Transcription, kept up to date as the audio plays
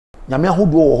nyame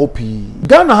ahodo wo hopi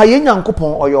Ghana ha ye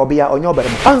nyankopon oyobia onye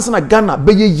oberema ansa na Ghana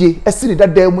beyeye esiri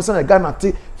dada mu sana Ghana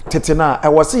tete na e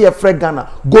wo se ye frɛ Ghana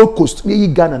Gold Coast ye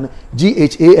Ghana na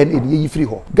GHANA ye free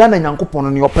ho Ghana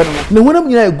nyankopon no opɛ no ne honam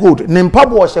nyina ye gold ne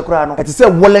mpabo wo hye kra no ete se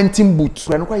Wellington boot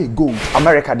kra no kwa ye gold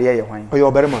America de ye hwan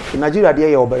oyoberema Nigeria de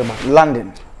ye oberema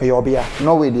London oyobia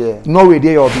Norway de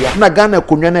ye obia na Ghana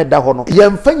konwa na da ho no ye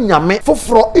mfa nyame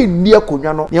foforo enni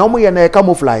akonwa no ye omo ye na e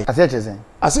camouflage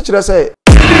ase kyerɛ se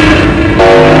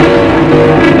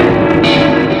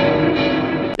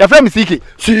ya frame CK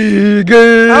CK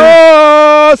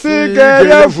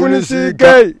ya funi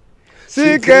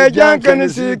CK jankani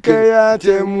CK ya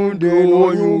temude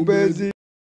oyubezi.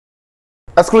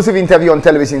 Exclusive interview on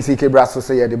television CK Brasso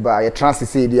say the ba ye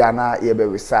transit dia na ye be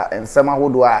wisa ensema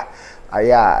hodo a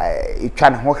aya etwa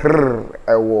ne ho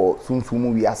ewo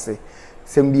sunsumu wiase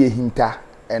sem bi ehinta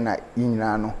na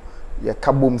yinyina no ye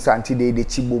kabom santi de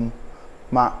chibom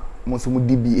ma musumu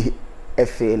dibi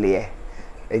efele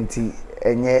enti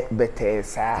enye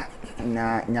betesa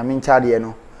na nyame nchade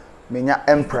no menya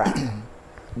emperor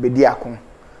bedi akon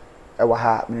ewa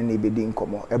ha me ne bedi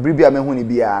nkomo ebri bia me hu ne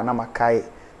bia na makai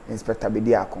inspector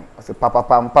bedi akon o se papa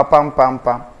pam pam pam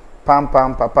pam pam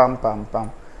pam pam pam pam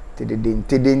tedin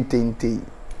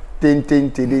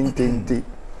tin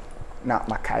na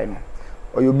makai no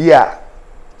oyo bia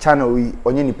channel wi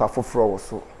onye nipa foforo wo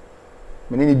so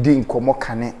me ne di nkomo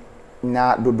kane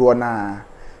na dodo na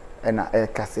ena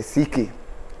kase CK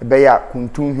ebeya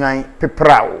kuntun hwan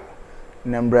peprawo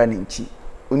na mbra ne nchi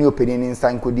oni openi ni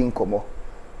nsan kodi nkomo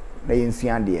na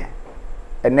yensua de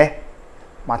ene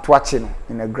matoache no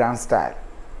in a grand style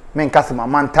men kase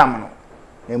mama ntam no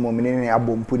na momene ne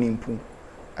abompu ni mpu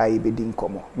ayi bedi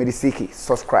nkomo me de CK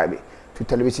subscribe to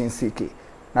television CK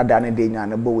na dane de nya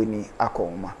na boweni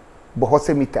akoma bo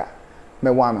hosemita me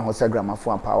wa me hosegramma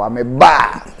fo ampa me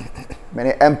ba me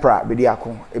ne emperor bedi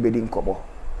akon ebedi nkomo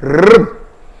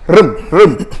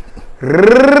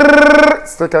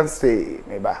second say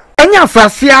meba enya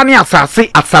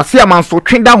asase amanso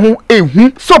twenda ho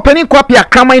ehu so pani kwapi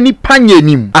akraman ni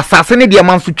panyenim asase ne de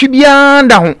amanso twibia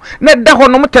nda ho na da ho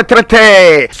no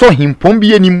tetrete so himpom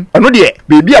bi enim eno de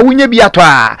bebi a wunya bi ato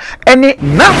a ene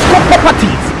Nasco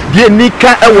Properties die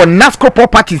nika ewo Nasco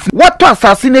Properties wato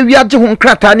asase na wiaje ho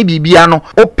nkrata ne bibia no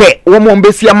ope wo mo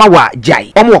mbesi amawa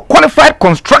jai omo qualified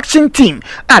construction team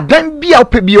adan bia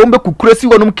ope bia ombe kukurasi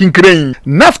wonum kinkren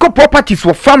Nasco Properties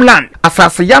wo farmland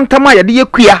asase yantama yade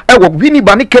yekua ewo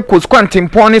Winneba ne Cape Coast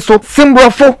Quantimpon so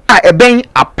Simbrofo a eben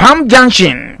Apam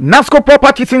Junction Nasco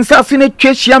Properties insase ne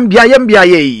twehyiam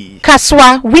biaye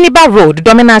Kaswa Winneba Road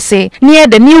Dominase near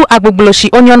the new Agbogloshi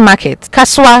Onion Market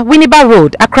Kaswa Winneba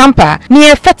Road Akrampa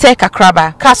near Fete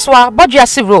Kakraba Kaswa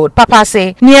Bojiasi Road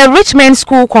Papase near Richmond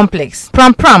School Complex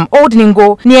Pram Old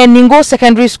Ningo near Ningo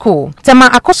Secondary School Tema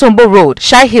Akosombo Road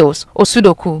Shai Hills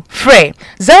Osudoku Frey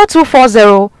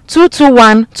 0240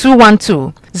 221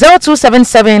 212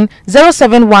 0277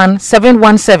 071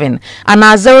 717 and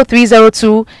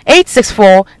 0302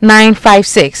 864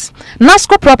 956.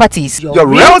 Nasco Properties, your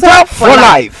realtor for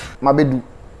life. Mabedu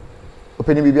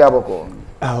openi bibia boko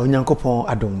onyankopon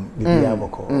adom bibia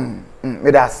boko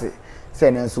me da se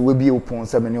se ne so we bi opon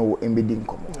se me ne wo embedi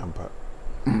nkomo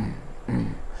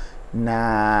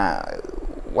na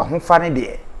wa ho fa ne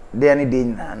de ne de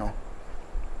nyina no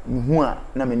hu a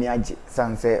na me ni age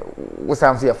sanse wo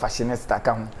sanse ya fashionista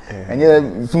ka ho enye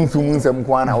sunsun nsem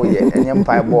ko na wo ye enye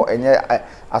mpaebo enye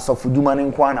asofuduma ne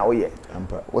nko na wo ye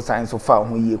wo sanse fa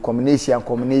ho ye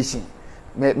combination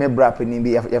me brap ni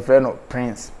bi ya frɛ no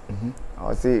Prince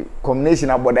I say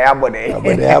combination abode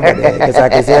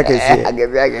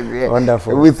kese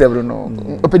wonderful we several no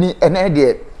openi ene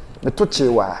de me to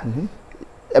chewa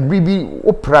ebribi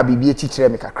wo pra bibi e chichire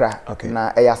me kakra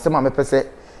na e yasema me pese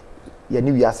ya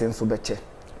ni wiase nso beche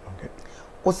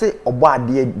wo se obo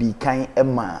ade di kan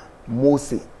ema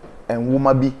Mose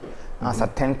enwoma bi asa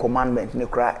 10 commandment ne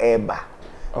kra eba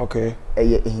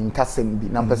eye ehintasem bi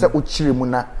na pese wo chire mu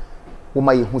na wo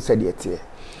ma ye hu sede ete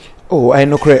oh I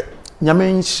know kre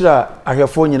nyame nshira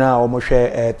ahwefo nyina o mo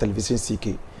hwe television CK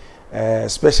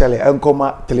especially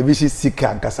Ankoma television CK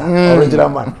ankasa original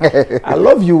man I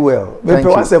love you well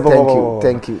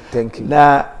thank you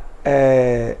na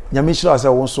nyame nshira ase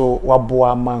wo so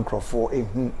waboa mankrofo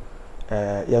ehu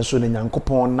yenso ne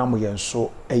nyankopon nam yenso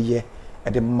eye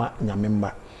ede ma nyame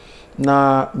mba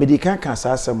na medikan kan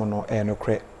asasem no no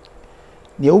kre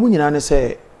ne owu nyina ne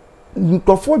se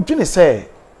nkrofo dwene se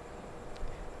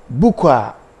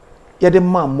bukwa yede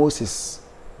ma Moses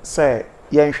say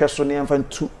yenhwe so ne yemfa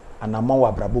ntu anama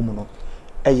wa brabo mu no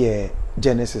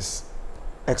Genesis,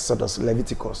 Exodus,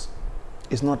 Leviticus.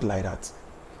 It's not like that.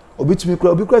 Obi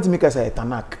kura to make us a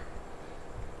Tanakh.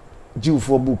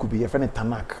 Jewfo book bi yɛfɛ ne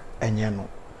Tanak ɛnyɛ no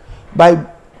by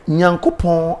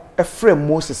Nyankopɔn ɛfrɛ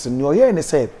Moses ne ɔyɛ ne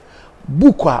sɛ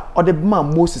book a ɔde ma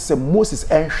Moses sɛ Moses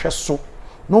ɛnhwɛ so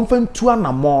no mfa ntu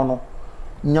anamɔ no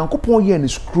Nyankopɔn yɛ ne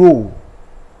scroll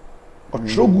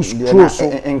ɔtwerɛ scroll so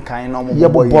enkan na ɔmo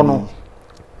yɛbɔ no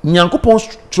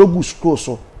Nyankopɔn twerɛ scroll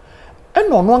so ɛna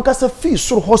ɔno ankasa fii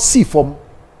soro hɔ sii fam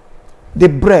de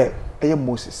brɛ ɛyɛ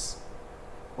Moses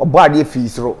ɔbɔ adeɛ fii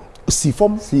soro sii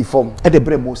fam ɛde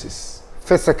brɛ Moses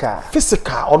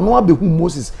physical ɔno abɛhu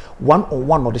Moses one on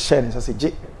one ɔde hyɛ ne nsa sɛ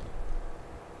gye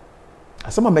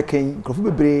asɛm a mɛkɛn nkurɔfo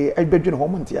bebree ɛbɛdwene hɔ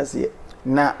mo nte aseɛ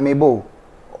na mebo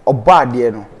ɔbɔ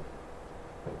adeɛ no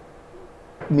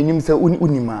minim sɛ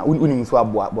unim so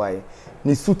aboaboae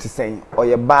ne su te sɛn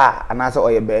ɔyɛ ba anaasɛ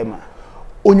ɔyɛ bɛrima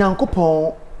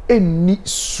Onyankopɔn enni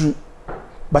su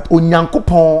but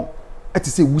Onyankopɔn ɛte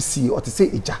sɛ wusie ɔte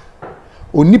sɛ egya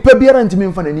onipa biara ntimi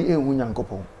mfa n'ani ehu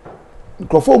Nyankopɔn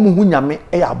nkurɔfo mu hu nyame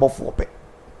ɛyɛ abɔfo pɛ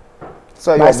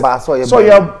so ɔyɛ ba so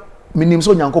ɔyɛ minim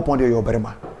so Onyankopɔn de ɔyɛ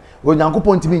ɔbɛrima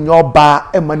Onyankopɔn ntimi nyɛ ɔba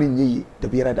ɛma ne nyɛ da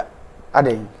biara da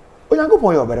aden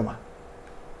Onyankopɔn yɛ ɔbɛrima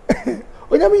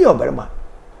Onyame yɛ ɔbɛrima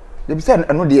debi sɛ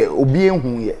ɛno deɛ obi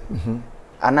ehu yɛ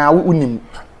ana unim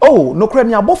oh no kra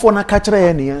ni abɔfo na ka kyerɛ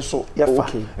yɛ ne yɛn so yɛfa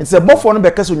nti sɛ bɔfo no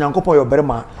bɛka sɛ Onyankopɔn yɛ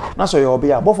ɔbɛrima na sɛ yɛ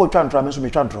ɔbea bɔfo twa ntra me so me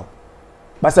twa ntra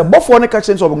ba sɛ bɔfo no ka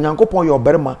kyerɛ sɛ Onyankopɔn yɛ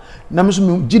ɔbɛrima na me so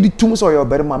me gidi tum sɛ ɔyɛ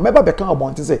ɔbɛrima mɛba bɛka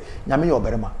ɔbɔnte sɛ nyame yɛ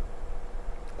ɔbɛrima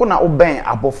wona wobɛn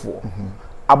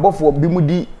abɔfo bi mu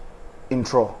di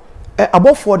intro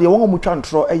abɔfo deɛ wɔn mu twa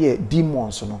ntra ɛyɛ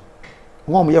demons no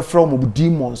wɔn mu yɛ frɛ wɔn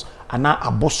demons ana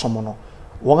abosom no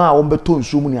wɔn a wɔn bɛtɔ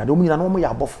nsuo mu ne ade wɔn nyina na wɔn yɛ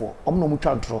abɔfo wɔn na wɔn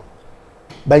twa ntra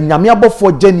ba nyame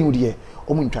abɔfo geni wo deɛ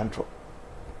wɔn ntwa ntra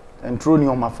ntro ni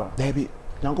wɔn afa dabi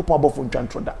Nyankopɔn abɔfo ntwa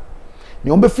ntra da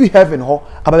ne wɔn bɛ fi heaven hɔ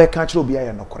abɛka kyerɛ obi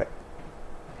ayɛ nokore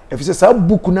efisɛ saa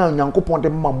book na Nyankopɔn de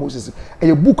ma Moses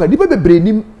ɛyɛ book a nipa bebree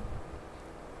nim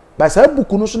ba saa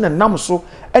book no so na nam so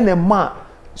ɛna ma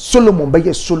Solomon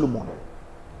bɛyɛ Solomon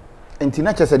enti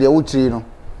na kyerɛ sɛ deɛ wotiri no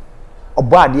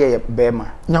ɔbɔ adeɛ yɛ bɛrima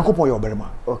Nyankopɔn yɛ ɔbɛrima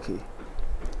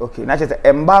okay na kyerɛ sɛ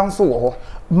ɛmba nso wɔ hɔ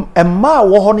ɛmma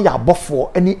wɔ hɔ no yɛ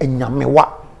abɔfoɔ ɛne enyamewa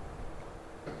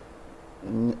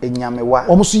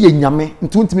wɔn so yɛ nyame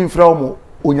ntuntumi mfrɛ wɔn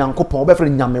Onyankopɔn ɔbɛfrɛ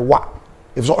nyamewa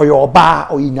efisɛ ɔyɛ ɔbaa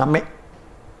ɔyɛ nyame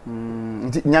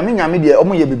nti nyame deɛ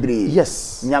ɔmo yɛ bebree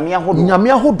yes nyame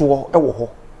ahodoɔ ɛwɔ hɔ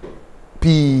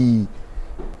pii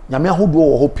nyame ahodoɔ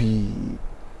wɔ hɔ pii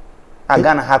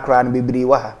Ghana ha kra no bebree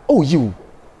wɔ ha oh you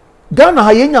Ghana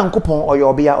ha yɛ Nyankopɔn ɔyɛ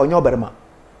ɔbea ɔnyɛ ɔbɛrima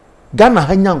Ghana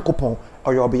ha Nyankopɔn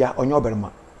ɔyɛ ɔbea ɔnyɛ ɔbɛrima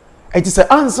ɛti sɛ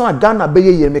ansa na Ghana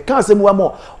bɛyɛ yie meka asɛm wa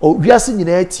ma wiase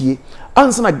nyinaa tie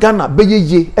ansa na Ghana bɛyɛ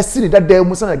yie ɛsi ne dada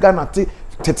mu sɛ na Ghana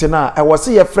tete na ɛwɔ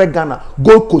se yɛ frɛ Ghana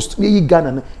Gold Coast ne yi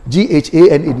Ghana no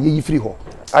GHANA ne yi free hɔ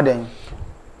aden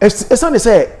ɛsane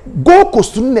sɛ Gold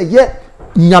Coast no na yɛ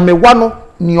nyamewa no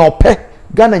ne ɔpɛ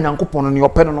Ghana Nyankopɔn no ne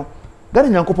ɔpɛ no Ghana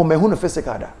Nyankopɔn mehu no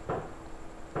physical da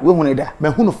we hu ne da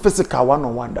mehu no physical one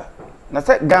on one da na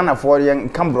sɛ Ghana for yɛn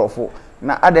kambrɔfo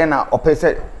na aden na ɔpɛ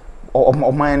sɛ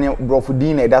ɔman ne brɔfo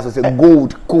din na ɛda so sɛ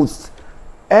Gold Coast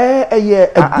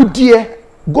ɛyɛ agudie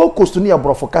Gold Coast no yɛ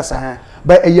brɔfo kasa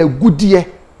ba ɛyɛ agudie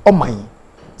ɔman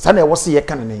sa na ɛwɔ se yɛ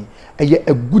kan ne ɛyɛ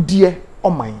agudie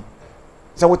ɔman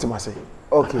sɛ wotem ase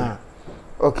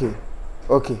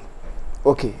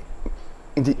okay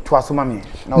nti to asoma me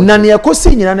na ne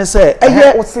ɛkɔsi nyina ne sɛ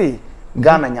ɛyɛ wo se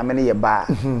Ghana nyame ne yɛ ba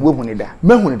we hu ne da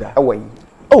mehu ne da ɛwɔ yi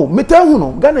oh metahu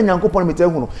no Ghana Nyankopɔn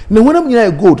metahu no ne honam nyina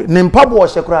yɛ gold ne mpabo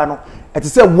ɔhyɛ kora no ɛte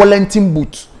sɛ Wellington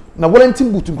boot na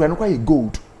Wellington boot nkra no kwa yɛ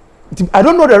gold I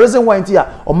don't know the reason why ntia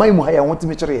ɔman mu ha yɛ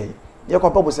wɔntimi kyerɛ yɛ kwa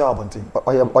pabo sɛ abɔnten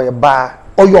ɔyɛ ba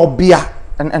ɔyɛ ɔbea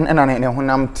ɛna ne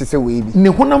honam te sɛ wei bi ne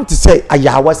honam te sɛ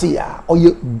ayawa sɛ ya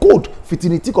ɔyɛ gold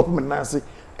fitinity kɔpem nanse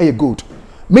ɛyɛ gold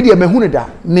media mehu ne da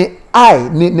ne eye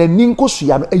ne n'ani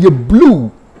nkosua no ɛyɛ blue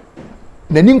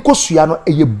n'ani nkosua no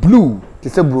ɛyɛ blue te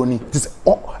sɛ broni te sɛ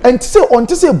ɛnte sɛ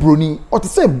ɔnte sɛ broni ɔte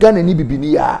sɛ Ghana ni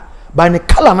bibini ya ba ne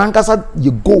color nankasa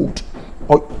yɛ gold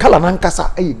color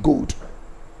nankasa ɛyɛ gold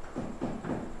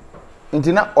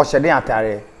nti na ɔhyɛ den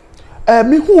atare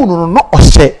mehu no na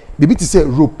ɔhyɛ bibi te sɛ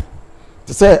rope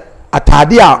te sɛ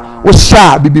atade a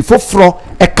wohyɛ a bibi foforɔ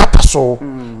ɛkata so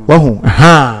wahu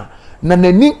na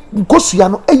n'ani nkosua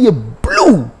no ɛyɛ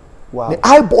blue ne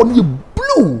eyeball no yɛ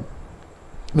blue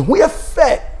ne ho yɛ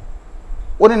fɛ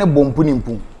wone ne bompu ni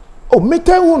mpu oh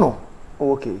metahu no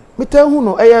okay metahu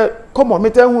no ɛyɛ come on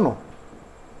metahu no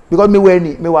because me were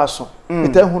ni me waso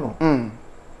metahu no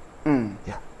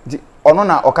yeah ono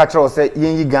na oka kyerɛ sɛ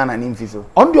yenyi Ghana ni mfi so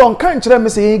on de on kan kyerɛ me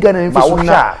sɛ yenyi Ghana ni mfi so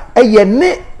na ɛyɛ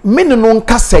ne me ne no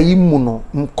nkasa yi mu no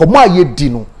nkɔmɔ a yɛ di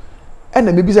no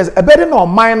ɛna me bi says ebede na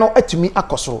ɔman no atumi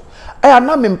akɔsoro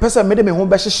na me mpɛ me de me ho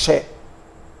bɛhyehyɛ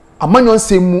amanyon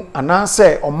semu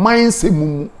anase ɔman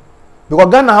semu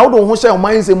because Ghana how do ho hyɛ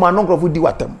ɔman semu anonkrofo di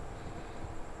watam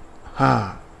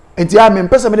ha enti me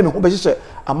mpɛ me de me ho bɛhyehyɛ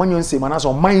amanyon semu anase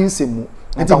ɔman semu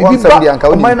enti bibi ba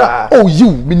ɔman na oh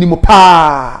you minimum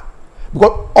pa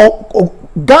because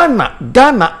Ghana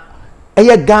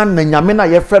eye Ghana nyame na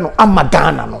ye frɛ no ama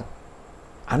Ghana no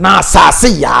ana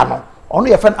asase ya no ono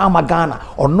ye frɛ no ama Ghana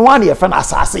ono ana ye frɛ no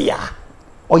asase ya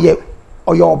oye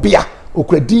obia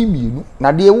okradin mienu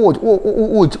na de wo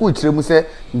kyerɛ mu sɛ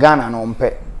Ghana no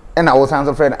mpɛ ɛna wo san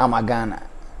so frɛ no ama Ghana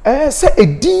sɛ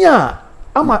edin a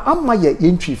ama ye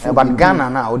ntwifo but Ghana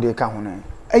na wo de ka ho no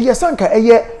eye sanka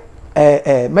eye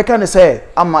meka ne sɛ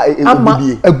ama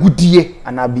agudie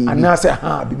ana bi ana sɛ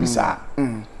ha bibisa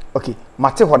okay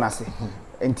mate ho na se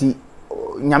enti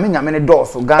nyame ne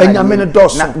dɔɔso Ghana nyame ne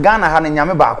dɔɔso na Ghana ha ne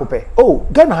nyame baako pɛ oh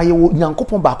Ghana ha ye wo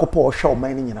nyankopɔn baako pɔ ɔhwɛ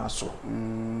ɔman ne nyina so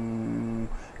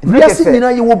wiase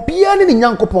nyina ye wo bia ne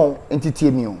nyankopɔn enti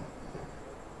tie mi o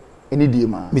eni die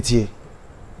ma metie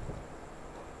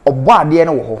ɔbɔ ade ne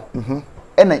wo ho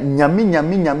ɛna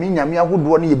nyame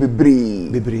ahodoɔ ne ye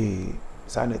bebree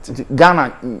sanity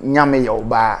Ghana nyame ye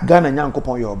oba Ghana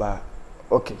nyankopɔn ye oba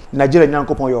okay Nigeria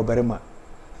nyankopɔn ye obarima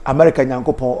America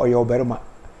nyankopɔn oye obarima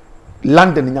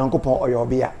London nyankopɔn oye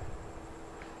obia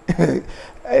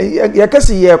ye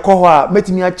kasi ye kɔ hɔ a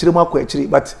metimi a kyerɛ mu akɔ akyiri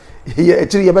but ye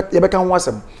akyiri ye bɛka ho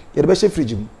asɛm ye de bɛhyɛ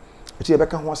fridge mu akyiri ye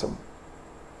bɛka ho asɛm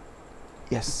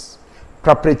yes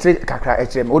proprietary kakra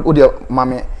akyerɛ me wo de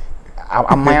mame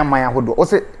amaya ahodo wo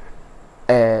se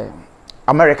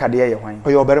America de ye hwan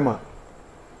oye obarima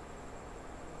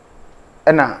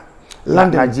ɛna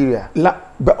London Nigeria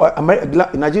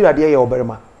Nigeria de ye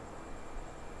obarima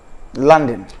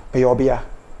London oye obia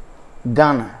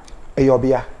Ghana oye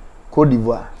obia Côte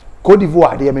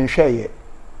d'Ivoire de ye menhwɛ ye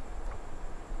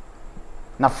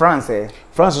na France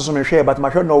France so menhwɛ but ma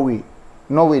hwɛ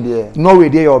Norway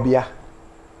de ye obia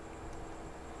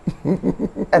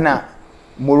ɛna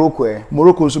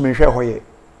Morocco so menhwɛ hɔ ye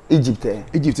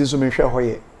Egypt so menhwɛ hɔ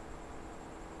ye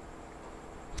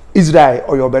Israel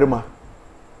oye obarima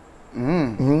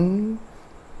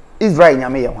Israel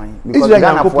nyame ye hwan because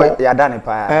Ghana for ya da ne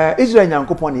pa Israel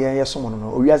nyankopɔn ne ye som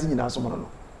no owiase nyina som no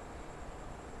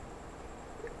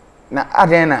na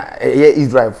aden na ye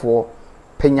Israel for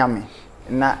penyame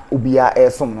na obia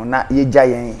som no na ye gya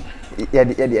yen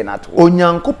ye na to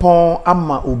onyankopɔn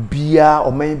ama obia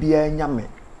oman bia nyame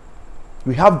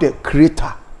we have the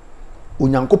creator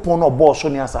onyankopɔn no obo so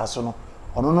ne asase no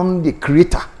ono no the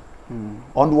creator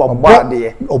on the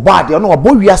obade ono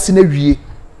obo wiase na wie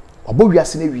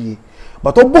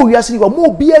but obo wiase ni mo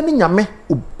obia ni nyame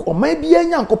oman bia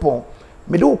nyankopɔn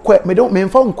me de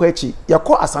mfa nkɔ achi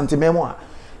yakɔ asantememo a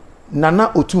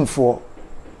nana otumfo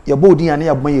ye bo odin ane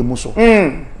yaboma ye mu so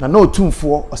nana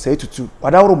otumfo osai tutu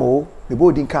wadawro mo me bo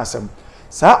odin ka asem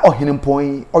saa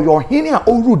ohenempon oye ohene a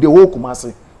owuru de wo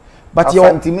kumase but ye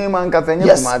asantemema nkasa nye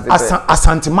kumase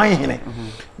asanteman hene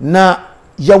na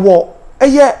ye wo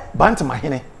eye bantama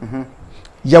hene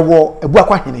ye wo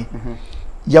ebuakwa hene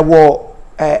ye wo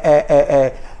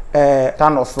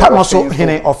Tanoso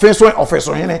hene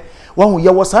ofenso hene wahu ye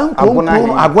wo san kro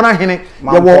agona hene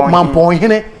ye wo mampon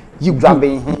hene yi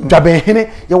dwaben hene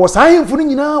ye wo san hemfunu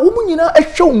nyina wo mu nyina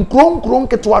ehwe nkro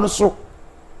nketo no so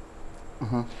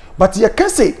but ye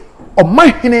kase o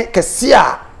man hene kese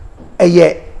a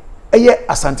eye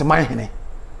asanteman hene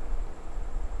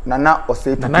nana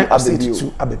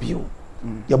osetu abebio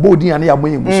ye bo odin ane ya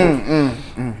moye mu so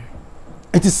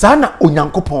enti sana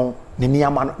onyankopɔn ne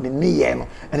niama no ne niye no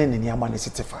ene ne niama ne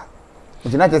sitifa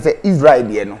ojina che se Israel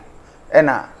de no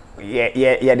ena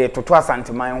ye de toto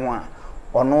asanteman ho a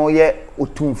ono ye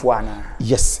otumfo ana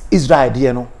yes Israel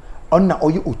de no onna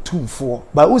oye otumfo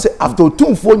but we say after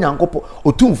otumfo nyankopɔn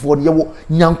otumfo ye wo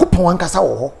nyankopɔn ankasa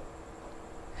wo ho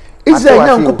Israel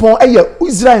nyankopɔn eye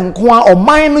Israel nko a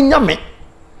oman no nyame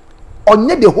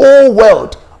onye the whole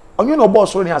world onye no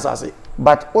boss ro ni asase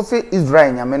but o say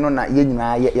Israel nyame no na ye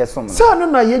nyina ye som no sa no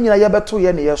na ye nyina ye beto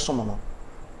ye ne ye som no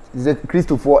the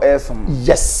Christopher Esom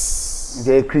yes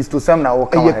the Christosam na wo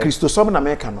ka ye Christosam na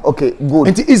meka no okay good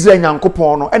enti Israel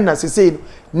nyankopɔn no ɛna sesei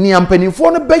ni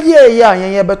ampanimfo no bɛye ye a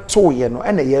ye beto ye no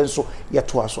ɛna ye nso ye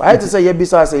to aso ayi te sɛ ye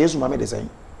bisa sɛ Yesu mame de sɛn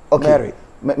okay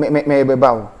me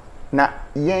beba wo na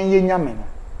ye nyame no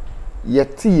ye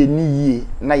ti ye ni yie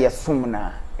na ye som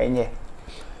na enye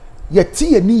ye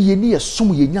ti ye ni ye ni ye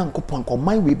som ye nyankopɔn ko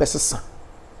man we besesa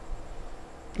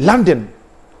London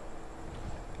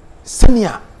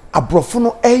senia abrofo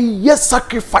no eye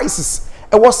sacrifices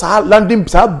was sa landing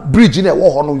sa bridge na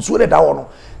ɛwɔ hɔ no nsuo da hɔ no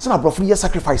sɛ na abrɔfo yɛ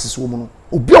sacrifices wɔ mu no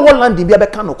obi a wɔ landing bi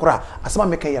abɛka no kora asɛm a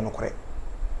meka yɛ no kora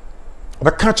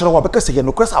ɔbɛka kyerɛ wɔ abɛka sɛ yɛ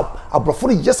no kora sɛ abrɔfo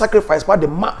no yɛ sacrifice pa de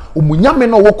ma omunyame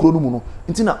na ɔwɔ kuro no mu no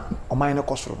nti na ɔman no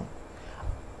kɔ soro no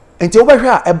nti wobɛhwɛ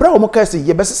a ɛbrɛ wɔ mo ka sɛ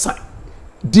yɛbɛsesa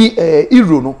di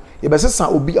euro no yɛbɛsesa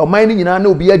obi ɔman no nyinaa na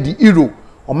obi adi euro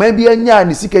ɔman bi anya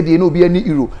ne sika die na obi ani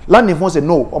euro landing fo sɛ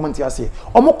no ɔmo nte ase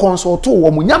ɔmo consult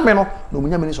wɔ mo nyame no na mo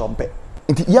nyame ni so ɔmpɛ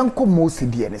nti yɛnkɔ Mose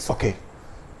die ne so okay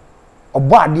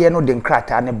ɔbɔ adeɛ no de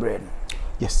nkrataa ne brɛ no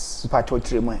yes mpato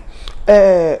kyerɛ mu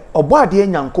ɔbɔ adeɛ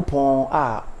nyankopɔn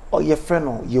a ɔyɛ frɛ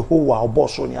no Yehowa ɔbɔ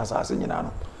so ne asase nyinaa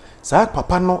no saa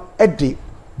papa no de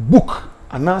book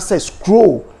anaasɛ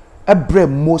scroll ɛbrɛ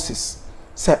Moses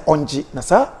sɛ ɔngye na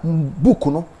saa book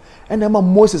no ɛna ɛma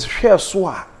Moses hwɛ so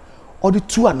a ɔde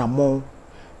tu anamɔn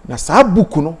na saa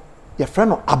book no yɛfrɛ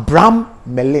no Abraham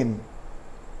Melin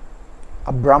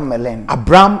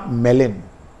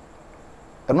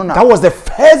that was the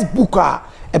first book a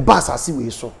ɛba asase wei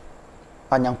so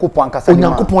Nyankopɔn ankasa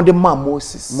Onyankopɔn de ma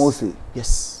Mose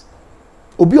yes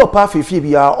obi ɔpa afefie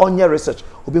bi a ɔnyɛ research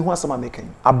obi hu asɛm a mekan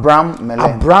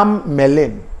Abraham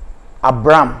Melin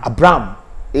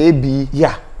A-B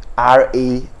yeah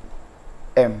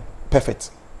R-A-M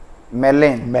perfect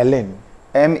Melin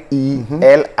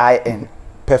M-E-L-I-N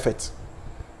perfect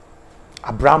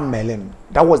Abraham Melin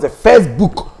that was the first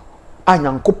book a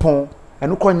Nyankopɔn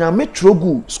ɛno kɔ nyame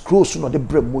twerɛgu scrolls no de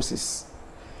brɛ Moses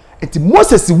enti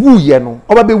Moses wu ye no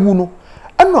oba be wu no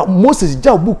ɛna Moses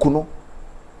gya book no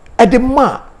ɛde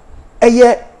ma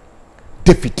ɛyɛ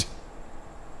David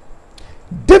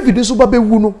nso ba be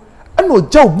wu no ɛna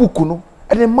ogya book no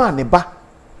ɛde ma ne ba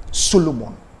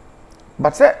Solomon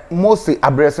but say Moses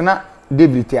abreso na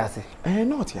David ti ase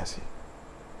no ti ase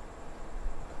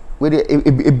we de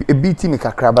e biti me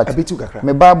kakra but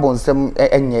me Bible nsem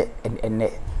enye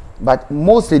enne but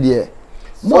Moses de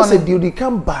di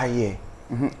come by here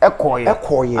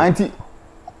ekoye anti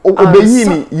obeyi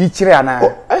ni yi kire ana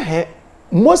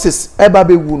Moses eba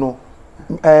be wu no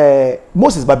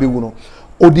Moses ba be wu no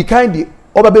odi kind di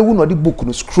oba be wu no di book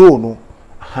no scroll no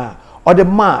or the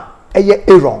ma eye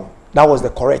Aaron that was the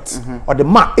correct or the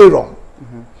ma Aaron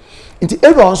nti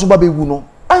Aaron so ba be wu no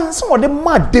anse or the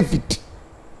ma David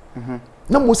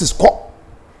na Moses ko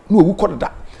no owu ko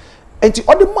da nti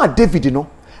or the ma David no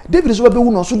David so ba be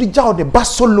wu no so di ja the ba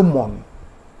Solomon.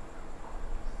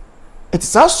 It is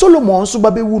Solomon so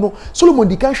ba be wu no Solomon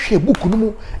di kan hwe book no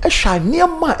mu e hwa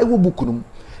niam e wo book no mu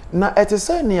na it is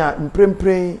say nia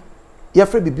mprempren ye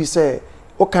frɛ bibi say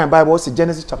o kan Bible say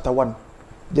Genesis chapter 1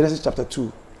 Genesis chapter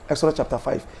 2 Exodus chapter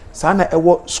 5 sa na e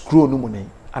wo scroll no mu nei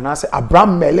ana say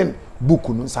Abraham Melin book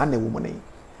no sa na e wo mu nei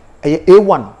e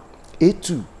A1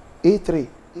 A2 A3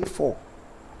 A4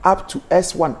 up to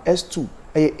S1 S2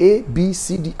 A B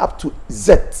C D up to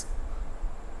Z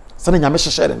sa na nyame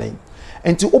hyehyɛ nei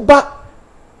enti oba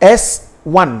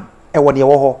S1 ewo ne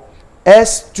wo ho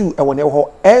S2 ewo ne wo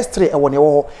ho S3 ewo ne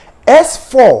wo ho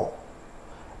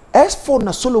S4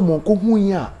 na Solomon ko hu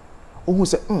yi a ohun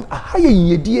se aha ye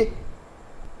yedie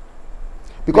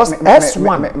because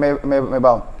S1 me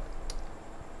ba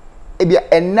ebia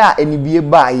enna enibie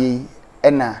ba yi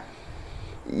enna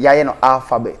yaye no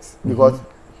alphabet because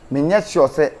me nya sure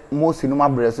say most no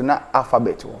mabre so na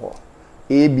alphabet wo ho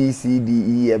A B C D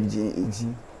E F G H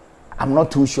I'm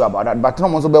not too sure about that but no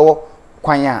mo so be wo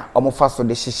kwan a omo fa so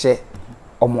de hyehye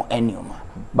omo enioma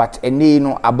but eni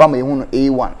no abama ehu no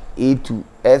A1 A2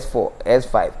 S4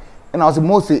 S5 and also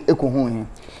Moses eko hu hi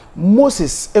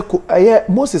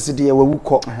Moses de wawu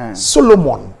ko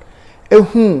Solomon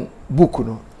ehu book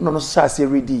no so say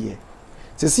ready ye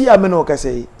se ya me no ka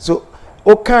say so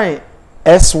o kan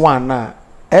S1 na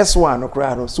S1 no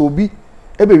kra no so obi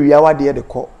ebe wi awade de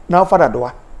ko na father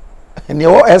doa ne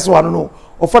o S1 no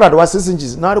o father doa 6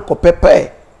 inches na de ko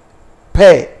pepe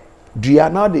dua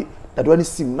na de that one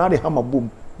sim na de hammer boom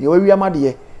ye wi amade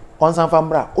ye on san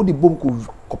fambra o di boom ko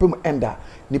kopem enda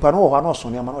nipa no wo ha na so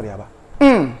ne ama no de aba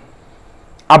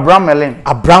Abraham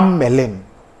Melin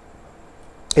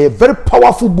a very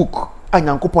powerful book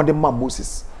anyankopon de ma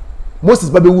Moses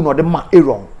ba be wu no de ma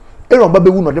Aaron ba be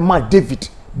wu no de ma David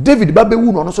ba be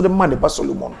wu no so de ma ne ba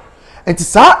Solomon enti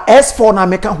sa S4 na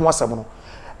meka ho asem no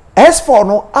S4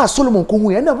 no a Solomon ko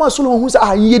hu ye na ma Solomon hu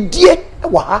sa yedie e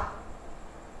wa ha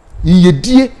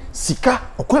yedie sika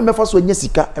okwan mefa so anya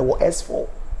sika e wo S4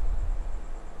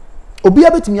 obi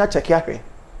abetimi a check ahwe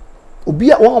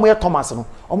obi a won omo ye Thomas no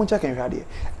omo check ahwe ade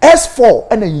S4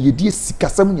 ana yedie sika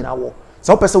sam nyina wo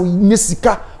sa opese wo nya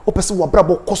sika opese wo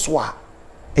brabo koso a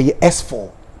e S4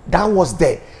 that was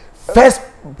the first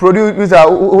producer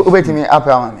obetimi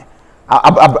apel mame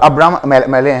Abraham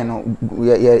Melen no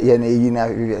ye na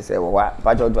we say wa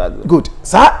good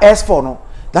sa S4 no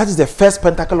that is the first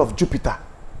pentacle of Jupiter.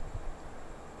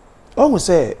 Almost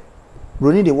say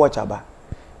Bruni the watch aba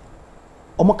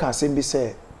omo ka sembi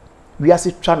say we are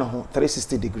twa no ho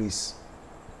 360 degrees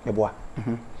eboa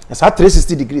sa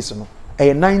 360 degrees no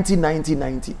e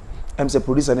 90 I'm say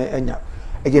producer na enya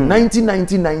again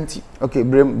 90 okay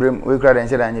brem we cry den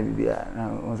say anya bibia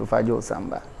na so fa jo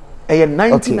samba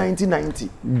 90.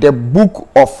 The book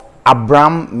of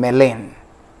Abraham Melen.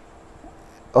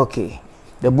 Okay.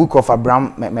 The book of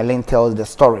Abraham Melen tells the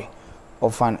story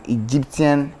of an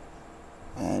Egyptian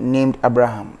named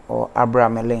Abraham or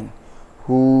Abraham Melen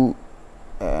who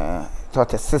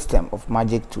taught a system of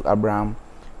magic to Abraham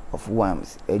of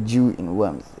Worms, a Jew in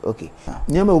Worms. Okay.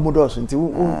 Nyama umudos nti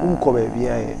unko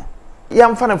bia ye. Yeah,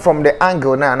 I'm fan from the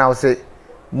angle now say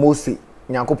Moses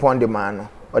Nyankopon the man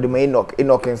or the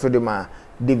Enoch and so the man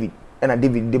David and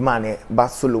David the man ba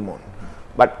Solomon.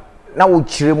 But now we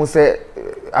chire say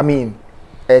I mean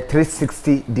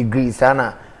 360 degrees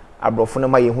ana abrofo na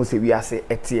ma ye hu se wi ase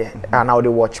etie and now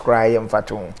the watch cry em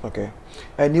fato. Okay.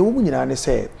 And you wo nyina ne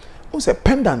say o say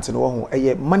pendant no ho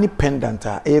eye money pendant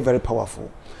very powerful.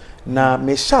 Na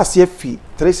me sha se fi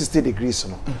 360 degrees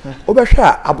no.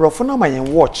 Obehwa abrofo na ma ye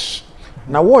watch.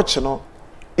 Na watch no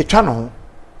etwa no ho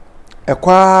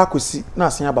ekwa kosi na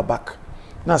asen babak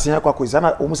na asen akwa kosi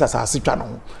na omusa sa asetwa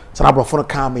no sana brofo no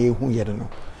ka ma ehu ye no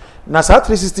na sa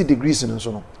 360 degrees no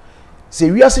so no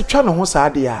se wi asetwa no ho sa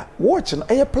de a watch no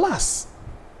eye plus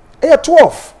eye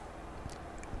 12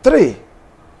 3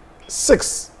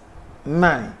 6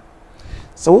 9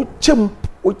 so wo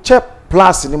che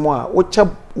plus ni mo a wo che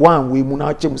 1 we mu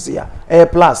na che mu se ya eye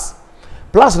plus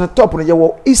no top no ye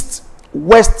wo east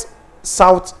west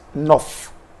south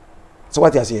north. So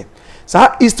what you say?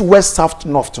 So east, west, south,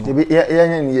 north. No?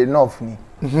 Yeah, north ni.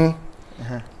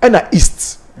 And a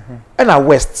east, and a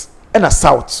west, and a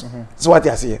south. So what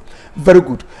you say? Very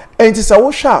good. And it's a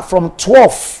washer from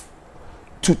 12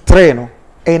 to 3, no,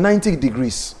 a 90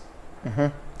 degrees.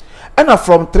 And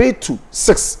from 3 to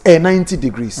 6, a 90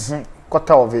 degrees.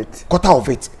 Quarter of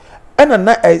it. And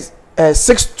a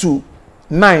 6 to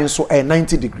 9, so a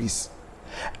 90 degrees.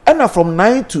 And from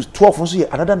 9 to 12, so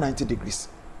another 90 degrees.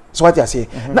 So what you say?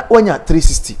 Now when you are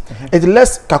 360, and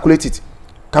let's calculate it.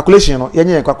 Calculation, no,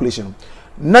 yeah, calculation.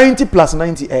 90 plus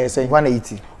 90 is saying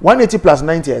 180. 180 plus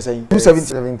 90 is saying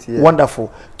 270. Yeah. Wonderful.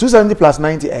 270 plus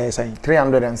 90 is saying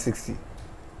 360.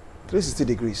 360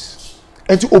 degrees.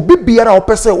 And to obi biara o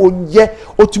pese o ye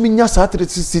otumi nya sa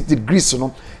 360 degrees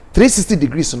no. 360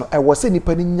 degrees no I was saying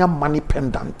nipa ni nya money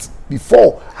pendant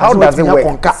before. How does it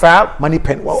work? Sir, money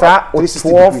pendant. Sir, 360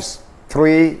 degrees.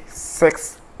 3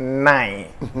 6 9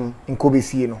 in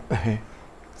Kobesie no.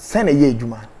 Send a ye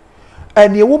juma.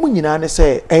 And ye woman nyina ne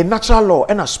say a natural law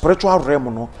and a spiritual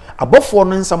realm no above no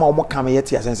nsama omo kam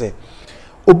yeti asen say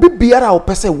obi biara o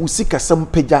pese wo sika sem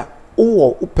pagya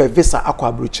o pe visa akwa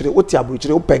abrochire o ti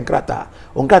abrochire o penkrata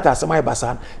o nkrata asema e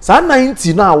basa sa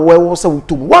 90 na wo se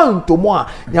wutum wan tomo a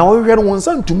nya wo hwe no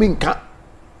wonsa ntumi nka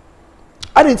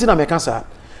adenti na meka sa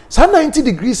 90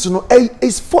 degrees no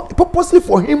is for purposely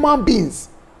for human beings.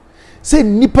 Say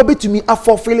nipa betumi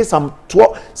afofile some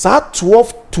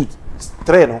 12 to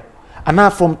 3 no and now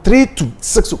from 3 to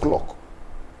 6 o'clock.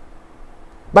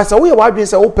 But so we are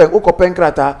say open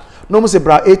krata no mo say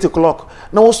bra 8 o'clock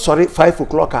no sorry 5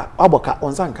 o'clock aboka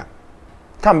onsanka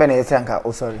kambe na yesanka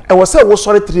oh sorry e was say wo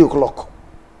sorry 3 o'clock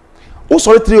wo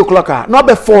sorry 3 o'clock no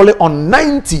be fall on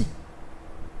 90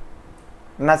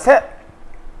 na say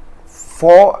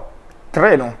 4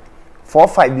 3 no 4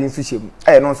 5 being sushim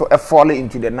no so fall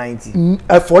into the 90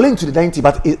 fall into the 90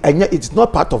 but it's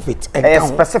not part of it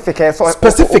specific so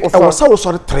specific I was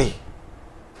sorry 3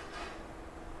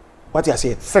 what you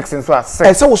say 6 and so 6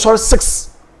 I say we sorry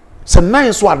 6 so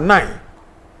 9 so 9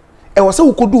 I was say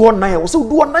we could do on 9 I was say we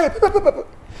do on 9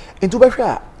 into be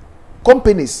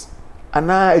companies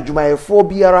ana adwumayefo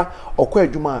biara okwa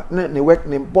adwuma ne work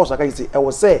ne boss aka say I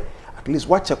was say at least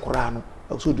watch ekora no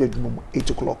also do adwuma 8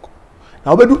 o'clock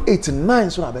now we do 8 9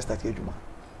 so na best start adwuma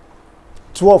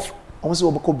 12 I want say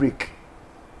we go break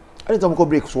I didn't go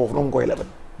break 12 no go 11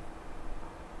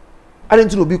 I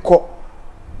didn't no be call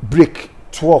break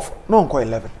 12 no go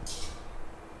 11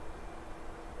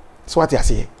 so what you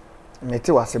say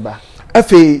meti waseba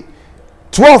efe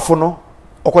 12 no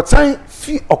okotan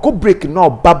fi oko break no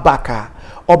babaka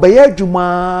obeye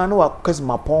adwuma no wakas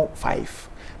mapon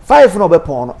 5 no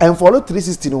obepon no and follow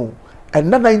 360 no and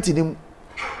na 90 nim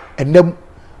and them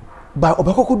by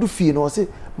obekoko do fie no say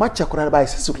match akora by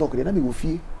 6 o'clock dey na me wo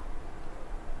fie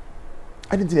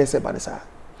I didn't say banisa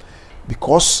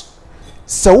because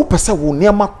sɛ wo pɛ sɛ wo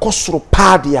nneɛma kɔ soro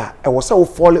paa deɛ a ɛwɔ sɛ wo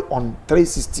fall on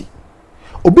 360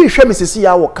 obi hwɛ me sisi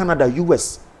ya wɔ Canada,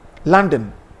 US,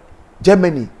 London,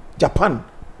 Germany, Japan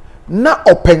na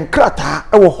ɔpɛ nkrataa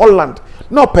ɛwɔ Holland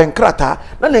na ɔpɛ nkrataa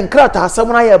na ne nkrataa sɛm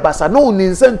na yɛ basa na wo ne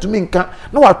nsa ntumi nka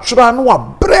na watwerɛ na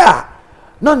wabrɛ a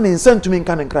na ne nsa ntumi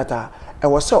nka ne nkrataa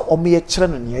ɛwɔ sɛ ɔmo yɛ kyerɛ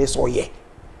no nea yɛ sɛ ɔyɛ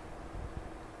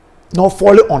na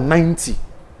fall on 90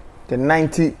 the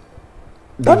 90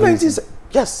 that 90 is,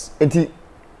 yes enti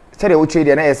sɛdeɛ wotwe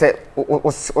deɛ na yɛ sɛ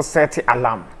o set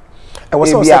alarm ɛwɔ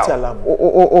sɛ set alarm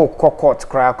o court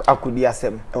kra akudi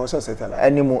asɛm ɛwɔ sɛ set alarm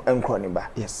animu enkro ne ba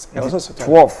yes ɛwɔ sɛ set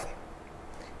 12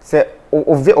 sɛ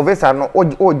ovesa no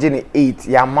o gene 8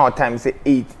 ya amount time say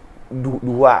 8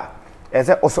 do a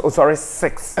ɛsɛ o sorry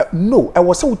 6 no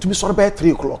ɛwɔ sɛ wotumi sɔre bɛyɛ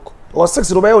 3 o'clock or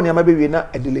 6 no bɛyɛ o nneɛma bɛwie na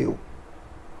delay o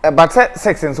but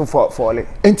 6 nso for le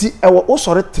enti ɛwɔ o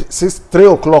sɔre 3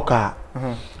 o'clock a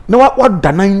na wa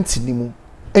da 90 ni mu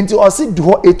enti o si du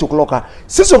hɔ 8 o'clock a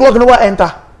 6 o'clock no wa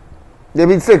enter there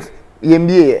be 6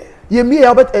 yembie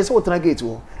ya bet ɛsɛ wo tena gate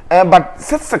wo but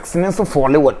 6 nso for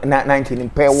le 19 in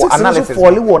pair Six analysis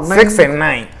for le 9 6 and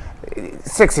 9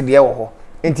 6 deɛ wɔ hɔ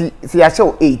enti si ya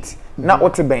show 8 na o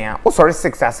te ben a o sorry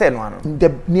 6 asɛ no ano the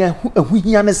ne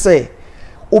ahuhia ne sɛ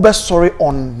wo bɛ sɔre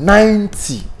on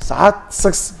 90 saa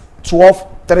 6 12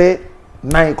 3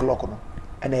 9 o'clock no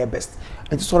ɛna yɛ best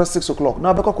enti sɔre 6 o'clock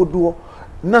na bɛkɔ kɔdu hɔ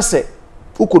na sɛ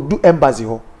wokɔdu embassy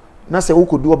hɔ na sɛ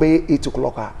wokɔdu hɔ bɛyɛ 8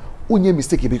 o'clock a wonye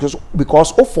mistake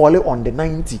because o fall on the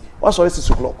 90 wa sorry 6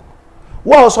 o'clock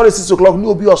wa sorry 6 o'clock ni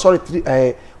obi o sorry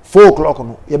 4 o'clock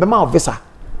no ye be ma visa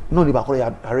no ni ba ko ya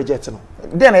reject no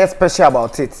then is special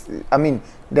about it I mean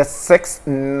the 6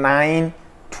 9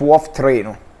 12 3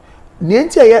 no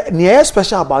ni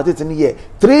special about it ni ye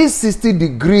 360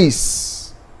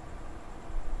 degrees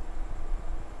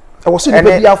I was see the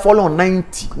baby fall on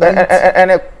 90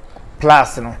 and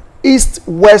plus no east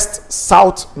west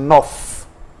south north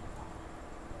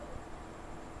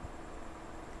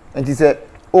and he said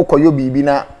o koyo bibi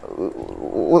na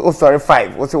o sorry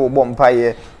 5 o say wo bom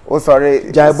paye o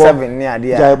sorry 7 ni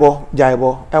ade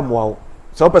jaibo emwa o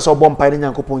so person bom paye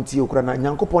nyankopon tie okura na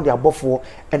nyankopon de abofo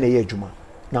e na ye adwuma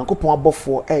nyankopon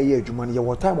abofo e ye adwuma ne ye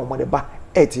wo time mo de ba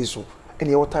e ti so e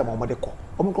ne ye wo time mo de ko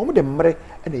mo de mmere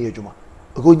e na ye adwuma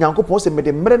o nyankopon se me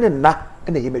de mmere ne na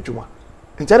e na ye adwuma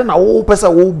ntere na wo pesa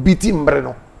wo biti mmere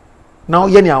no na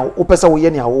ye ne a wo pesa wo ye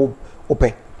ne a wo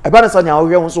pe e ba na sa nya wo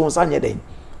hwe nso nsa nye den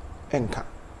enka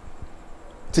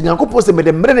ti nyankopon se me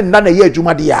de mmere ne na ye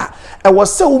adwuma de a e wo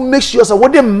se wo make sure say wo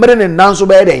de mmere ne na nso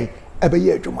be den e be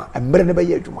ye adwuma e mmere ne be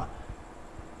ye adwuma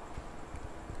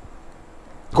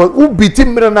ko wo biti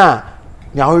mmere na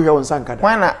nya wo hwe nsa nka da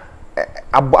wana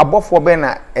abofo be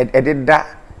na ededa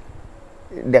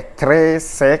the 3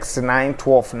 6 9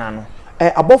 12 na no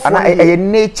abofo na e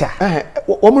nature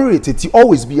wo mo rate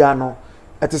always be ano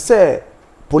it is say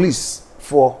police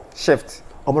for shift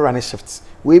o mo run shift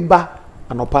we ba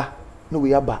anopa no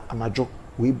we aba anajo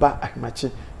we ba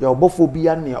ahmache ya obofo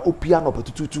bia ne opia no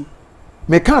patututu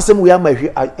me kan asem we ama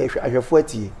ahwefo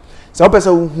atie se opese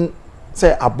wo hu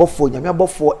se abofo nyame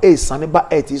abofo sane ba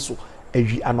eti so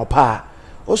ahwi anopa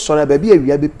o sore ba bia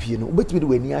awia be pie no obetimi de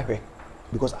wani ahwe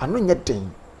because ano nye den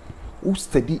wo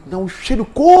study na wo hwede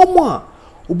komo a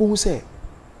obohu se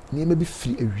niema bi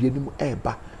firi awia nim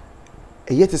eba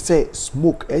eyete se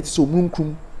smoke eyete se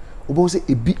omunkrum obo say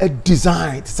ebi a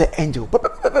design say angel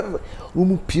wo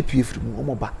mu pie firi mu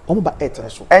omo ba etre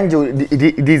so angel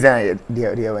design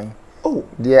there when oh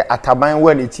there ataban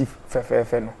when e chief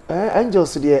fefe no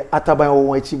angels there ataban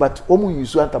wo echi but omo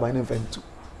use ataban no mfantu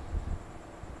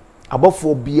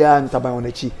abofo bia ataban wo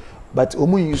echi but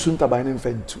omo use ataban no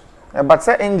mfantu but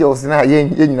say angels na ye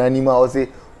nyina ni ma o say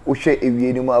o hwe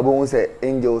ewie ni mu abo say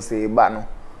angels e ba no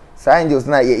say angels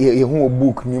na ye hu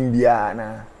book nim bia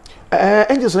na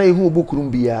angels na yehu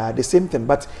obukurum bia the same thing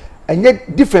but enye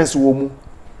difference wo mu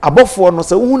abofo no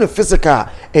se wo ne physical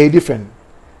different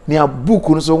ni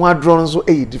abuku no so wo draw no so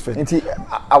different nti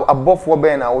abofo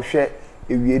be na wo hwe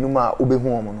ewie nu ma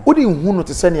obehu omo no wo di hu no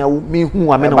te se ne me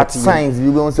hu ame na what signs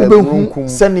you be say runkum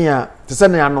se ne te se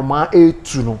ne anoma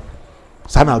etu no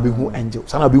sana obehu angel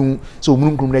sana obehu so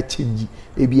munkum na change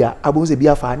ebia abon se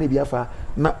bia fa na bia fa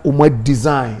na omo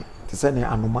design te se ne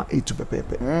anoma etu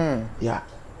pepepe yeah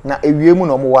na ewie mu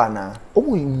na omo wa na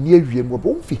omo ni ewie mu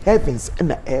bo fi heavens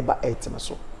na eba earth na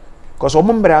so because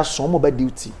omo mbere aso omo ba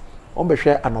duty omo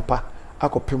behwe anopa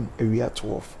akopem ewia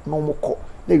 12 na omo kɔ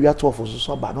na ewia 12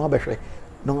 so ba na omo behwe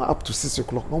na up to 6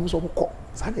 o'clock na omo so omo kɔ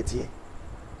sa na tie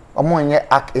omo nye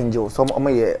archangels omo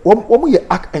ye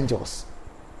archangels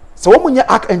so omo nye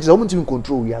archangels omo ntimi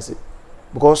control wi ase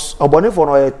because obone for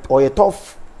no or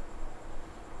tough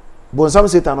bonsam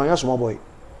Satan on your small boy.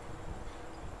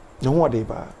 No what they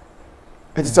ba.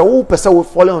 And it's a whole person will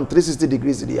fall on 360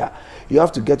 degrees there. You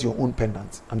have to get your own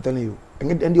pendant. I'm telling you.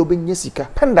 And you'll be Jessica.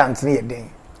 Pendant near day.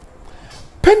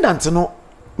 Pendant no,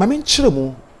 my main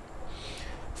chilemu.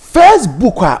 First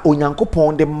book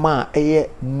Onyankopon de ma eye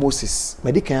Moses.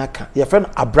 Medikan aka. Your friend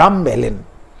Abraham Melin.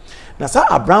 Na sa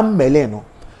Abraham Melin no.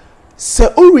 Se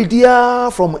already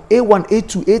from A1,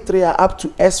 A2, A3 up to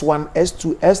S1,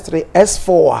 S2, S3,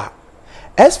 S4.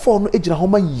 S4 no ejina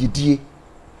homa yidie.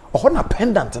 Oho na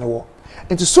pendant no wo.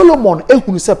 Enti Solomon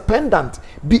ehunu se pendant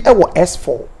bi ewo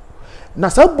S4. Na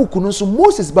sa book no so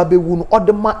Moses babewu no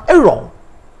odema Aaron.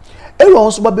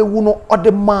 Aaron so babewu no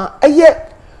odema eye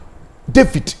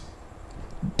David.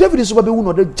 David so babewu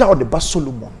no de jaw de ba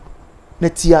Solomon. Na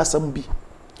tia asam bi.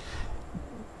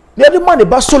 Na de man de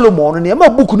ba Solomon no ma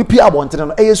book no pia abontere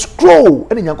no eye scroll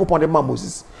ene Nyankopon de ma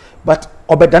Moses. But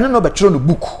obedane no betro no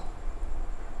book.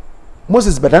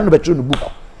 Moses bedane no betro no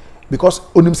book. Because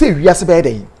onim say wiase be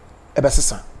den e be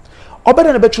sesa.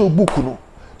 Obedane betro book no.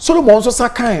 Solomon so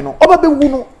sakan no obabewu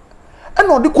no ene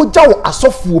ode ko jaw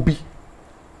asofo bi.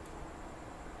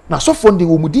 Na asofo ndi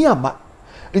wo mudin ama.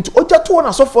 Nti oja to na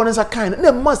asofo ne sakan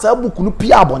na ma sa book no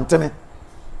pia abontene.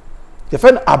 Your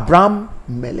friend Abraham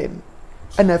Melin.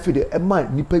 And I feel a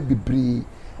man nipa bibri.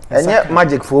 Enye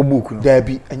magic for book no. There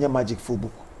be enye magic for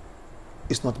book.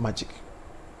 It's not magic.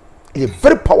 It's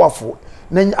very powerful.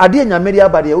 Na ade nya media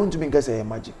ba de won't mean say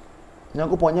magic.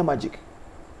 Nyankopon nya magic.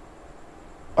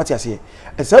 What you say?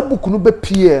 E say book no be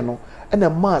pie no na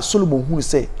ma Solomon hu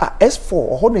say ah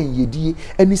S4 oho na yedie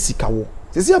ani sika wo.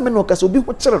 Sisi ame no kase obi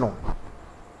ho kire no.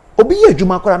 Obi ye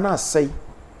adwuma akora na asai.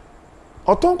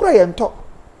 Oton kora ye nto.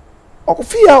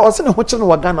 Okofia ose ne ho kire no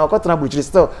waga na okotena buchiri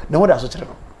still na ho da so kire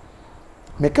no.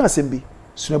 Me kan sembi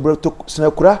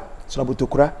sunakura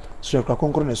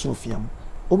konkro na sunu fiam.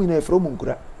 Omi na efro mu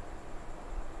nkura.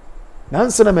 Na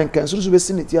ansa na menkan so be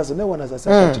siniti asa na wona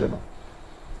asasa kire no.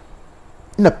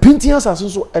 Na pinti asasa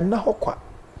so na hokwa.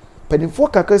 Penifo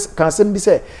kan sembi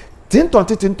se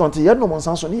tintonti ya no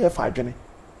monsan so ne ye fa adwene.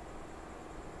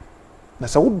 Na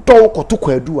sa wo do koto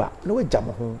kwadu a na wagya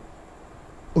mo ho.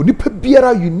 Onipa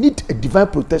biara, you need a divine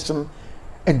protection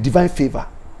and divine favor.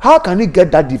 How can you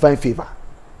get that divine favor?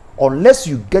 Unless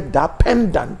you get that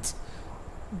pendant,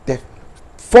 the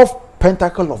fourth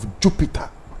pentacle of Jupiter.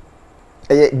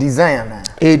 A design.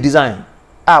 A design.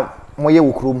 Ah, moye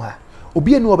wukrum ha.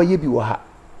 Obi enu obaye bi wo ha.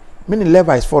 Many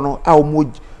Levites for no, a mo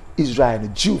Israel,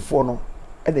 Jew for no,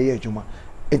 and the year Juma.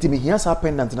 Enti me hia sa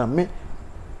pendant na me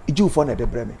Jew for na de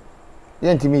breme.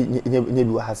 Yentimi nye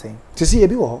bi wa ha sen. Sisi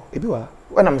ebi wo, ebi wa.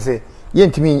 When I'm say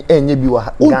yentimi enye bi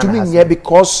wa. Untumi nye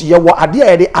because ye wo ade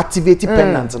a ye activate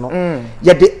pendant no.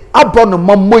 Ye de abro no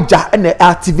mamoja and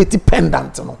activate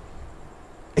pendant no.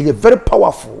 E very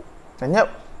powerful. Enye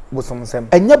bosomsem.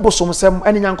 Enye bosomsem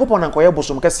ene Nyankopon ankoye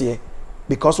bosom kese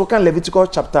because we can Leviticus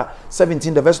chapter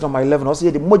 17 the verse number 11 also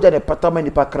ye de moja de patama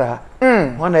ni pakra.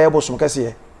 Wana ye bosom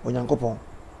kese Onyankopon.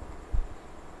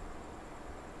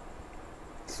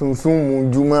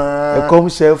 Sunsum juma enkom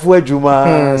shefu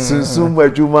adwuma sunsum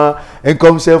adwuma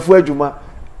enkom shefu adwuma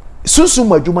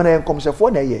sunsum adwuma na enkom shefu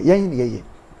na ye yen ye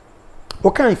o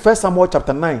kan 1 Samuel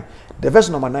chapter 9 the verse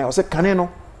number 9 o se kane no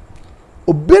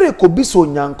obere ko bi so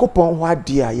Nyankopon ho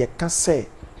ade a ye ka se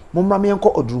momra me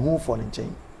enko oduruhu fo ne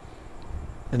nchen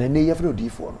na ne ye fre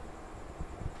odifo no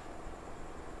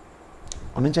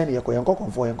on nchen ye ko yenko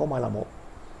konfo yenko malamo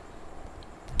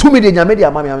tumi de nyame de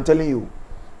amame I'm telling you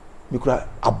mikura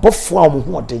abofo a mo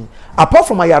ho oden apart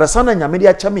from ayaresa na nyame de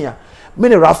achame a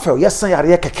mene Raphael yesan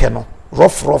yare keke no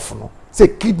rough no say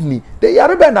kidney de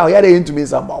yare be na yare into me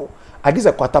somehow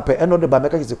agise kwatape eno de ba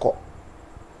meka kise ko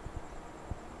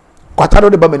kwatado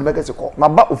de ba me meka kise ko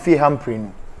maba ofie hampre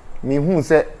no me hu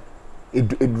se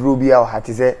eduro bia o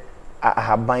hate se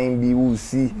ahaban bi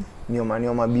wusi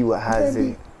nioma bi wa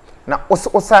haze na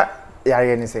osa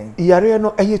yare ne sen yare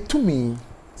no eye tumi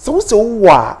so wo se wo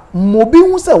a mobi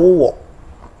hu se wo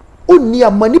onni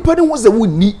amanipa ne hu se wo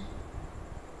ni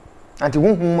anti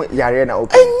honhom yare na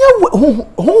okay enye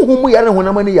honhom yare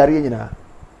hona mani yare nyina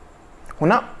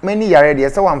hona mani yare de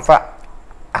se wamfa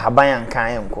ahaban ankan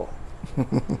enko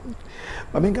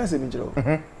ma menka se minjiro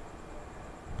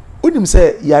onim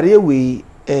se yare we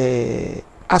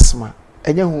asthma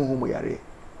enye honhom yare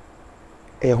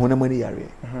hona mani yare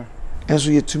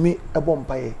enso yetumi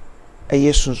ebompaye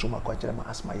eye sunsum akwachira ma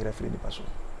asthma yare fere nipa so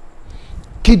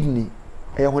kidney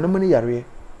hona mani yare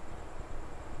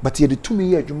but ye de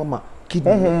tumi ye adwuma ma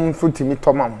kidney honhom frutimi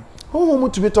tomam honhom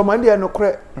tumi tomam dey no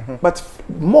kre but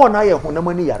more na ye hona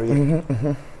mani yare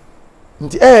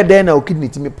nti den na o kidney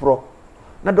timi pro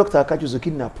na doctor aka chuzo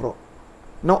kidney pro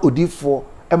na odifo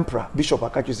emperor bishop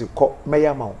akachi say ko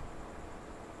meya ma wo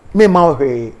me ma wo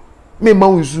hwe me ma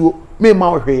wo nsuo me ma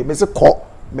wo hwe me say ko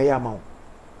meya ma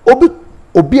wo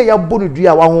obi ya bonu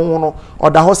dua wa honho no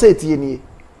oda ho say tie nie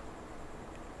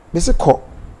me say ko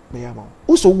meya ma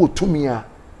wo so wo tumi a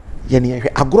ye ne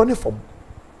hwe agoro ne fom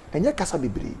enye kasa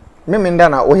bebre me nda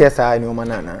na wo hear sa ni o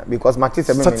manana because match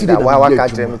say me nda wa ka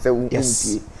tell me say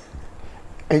untie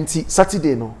enti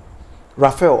Saturday no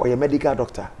Raphael or your medical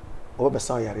doctor or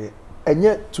yare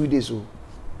enye 2 days o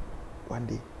 1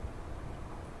 day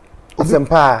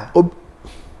osempa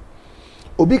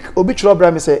obi chiro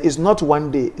bra me say it's not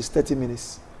 1 day, it's 30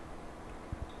 minutes.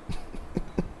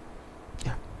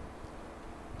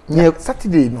 Yeah,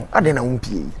 Saturday no ade na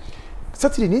umpie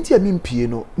Saturday ni ntia mi mpie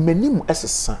no manim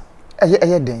esesa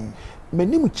eye den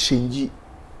manim change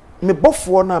me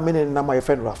bofo na me na my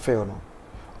friend Raphael no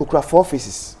okura 4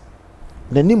 faces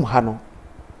nanim ha no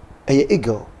eye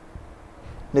eagle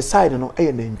ne side no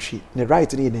eye nantwi ne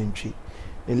right ne nantwi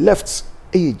ne left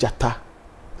eye jata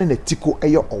ne tiko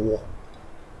eye owo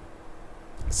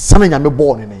sana nyame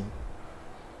ball ne nan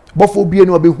bofo bie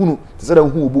ne obehunu te se da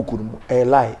hu obuku no eye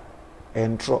lie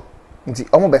entro nti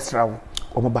omo bestra wo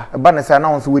omo ba ba ne say na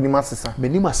won so weni masesa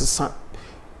manim asesa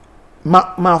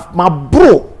ma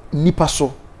bro nipa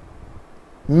so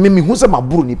me hu se ma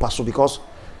bro nipa so because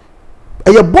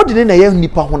eye body ne na ye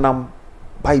nipa honam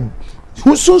by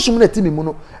sunsum na timi mu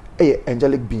no eye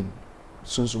angelic being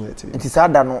sunsum na timi nti sa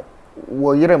da no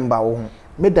wo yire mba wo ho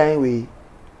me dan we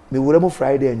me wura mo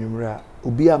Friday anwumra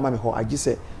obi ama me ho agi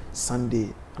se Sunday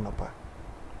anapa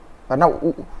na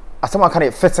asama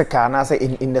kind physical na say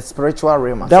in the spiritual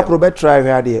realm that could be try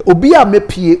here there obi a me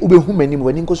pie obehu manim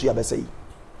wani nkoso ya besai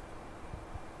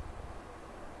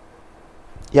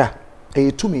yeah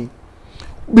to me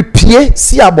be pie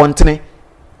si abontene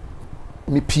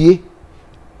me pie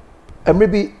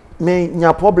maybe me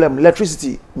nya problem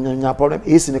electricity nya problem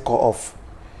AC ne call off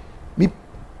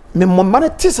me man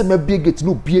tese me big gate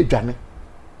no bie dwane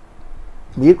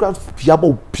me yekra pia ba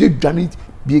bie dwane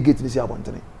bie gate ne si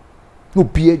abontene no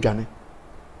bie dwane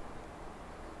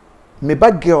me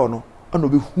ba girl no ana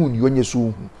obi hu ni onye so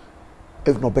hu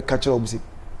if no be catch up say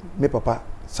me papa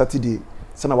Saturday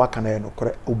sana waka na no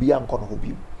kore obi anko no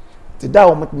obi ti da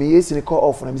o me yes ni call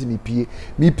off na me pie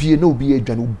na obi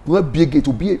adwane obi bie gate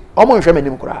obi omo nhwe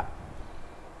manim kora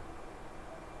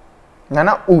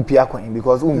na obi akwan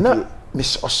because na me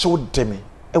so deme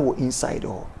e wo inside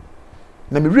ho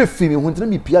na me refi me hu ntina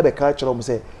me pie be catch up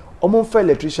say omo fa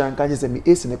electrician kan say me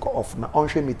AC ni call off na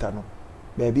onhwe meter no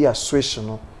baby a switch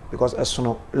no because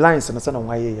esono lines na say na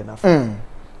waye ye na fa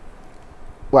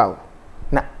wow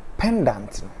na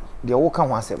pendant de wo ka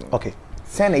ho asem okay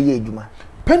say na ye adwuma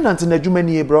pendant na adwuma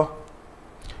ni bro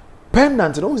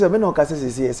pendant no say me no ka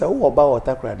say say wo ba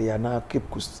water crade ya na Cape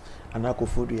Coast ana ko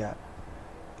food ya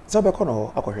so be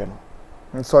kono akohwe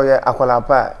no so ye akola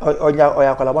pa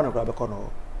oya akola bona kra be kono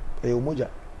e umoja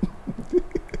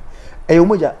e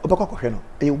umoja obekwa akohwe no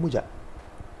e umoja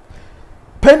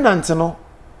pendant no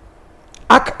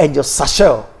Archangel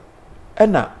Sachel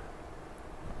ena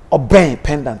oben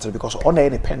pendant because ona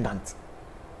any pendant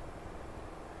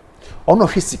ono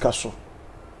hwesika so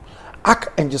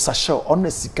Archangel Sachel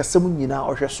ona sika semu nyina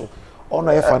ohwe so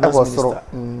ono ye finance minister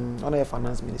ono ye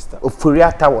finance minister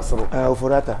ofuriata wosoro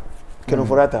ofuriata keno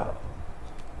ofuriata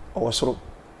wosoro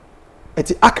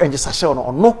eti Archangel Sachel no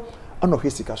ono ono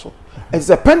hwesika so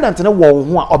eti pendant na wo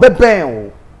ho a obeben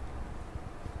o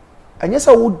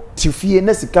anyesa wo tifie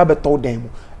na sika beto dan mu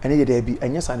ene ye da bi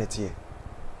anyesa na tie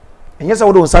anyesa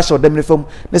wo do nsa hye odam ne fam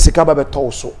na sika ba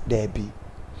beto so da bi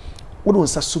wo do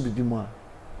nsa so bibi mu a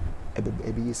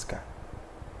ebe yiska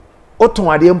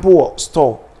oton ade mpo wo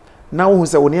store na wo hu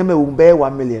se wo ne ma wo be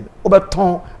 1 million wo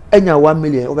beton anya 1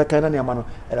 million wo be kan na ne ama no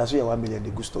e da so ye 1 million de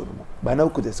gusto no mo ba na wo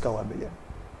ko de sika 1 million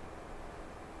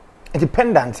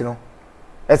independent no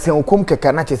esen okom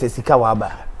keka na chese sika wa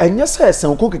ba enye se esen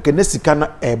okom keka na sika na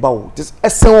eba wo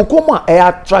esen okom a e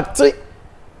attract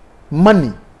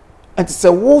money and say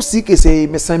wo sika say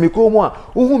me san me kom a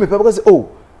wo hu me pe because oh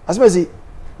asema say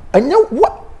enye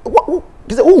what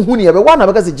say wo hu ni e be wa na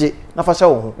be kasi je na fa sha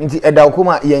wo hu nti eda okom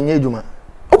a ye nya adwuma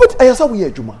obet ayasa wo ye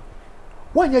adwuma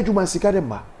wa nya adwuma sika de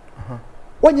mba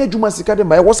wa nya adwuma sika de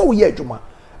mba e wo sa wo ye adwuma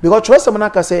because trust me na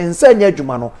ka say ensa nya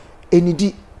adwuma no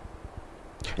enidi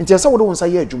nti asa wo do nsa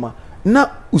ye adwuma na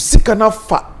usika na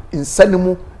fa nsa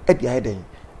nemu e dia heden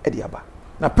e dia ba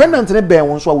na pendant ne ben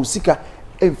won so a usika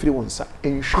emfiri won sa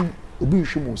enhwim obi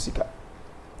nhwim usika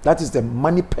that is the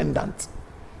money pendant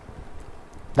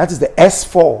that is the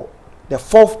S4 the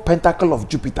fourth pentacle of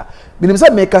Jupiter binim say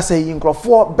make say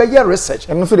nkrofo be ye research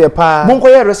eno so de pa monko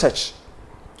ye research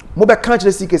mo be kan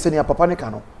kire sika se ne papa ne ka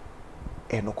no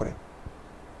enokore.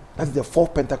 That is the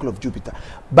fourth pentacle of Jupiter.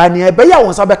 But near Beya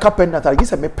was a backup pendant. I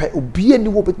guess I may be any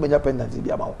whoop with pendant in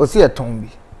the amount. O see a tombi.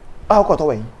 I'll cut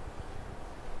away.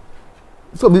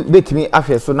 So bet me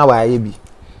after so now I be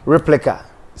replica.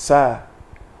 Sir.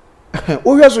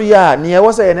 Oh, yes, we are near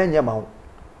was an end amount.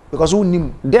 Because who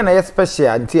knew then I special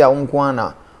until I won't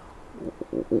wanna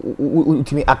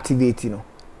ultimate activate, you know.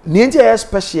 Ninja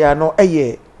special no a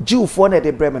year. Jew for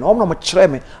the Bremen. I'm not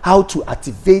training how to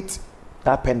activate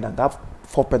that pendant, that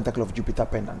four pentacle of Jupiter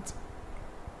pendant,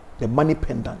 the money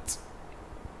pendant.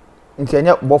 Into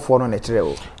any buffon on a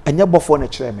trail. And your buff on a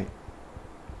training.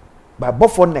 But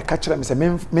buffon a catcher is a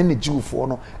many Jew for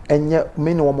no, and yet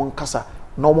many woman casa,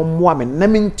 no woman,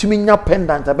 naming to me your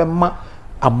pendant,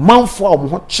 a month for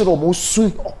what children most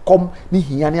soon come ni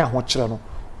hiania what children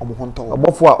or Mohonto. A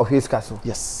buffo of his castle.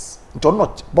 Yes. Do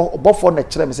not buff on a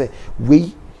training say,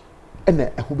 we. And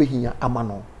who be here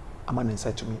amano aman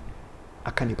said to me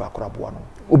akanipa korabuano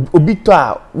obito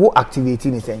a wo activate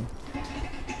anything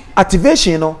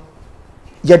activation no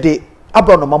ye de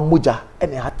abrono mamuja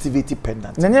and activity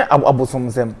pendant nanya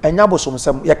abosomsem enya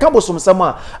abosomsem ye ka abosomsem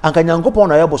a anka nyankopon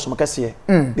na ye abosom kase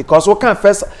because we can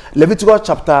first Leviticus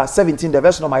chapter 17 the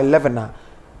verse number 11 na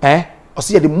o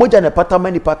se ye de moja na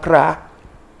patama nipa kra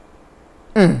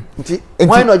nti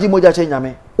why no ji moja che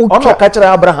nyame ono ka kire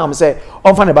Abraham say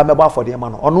onfa ne ba mebo afode ma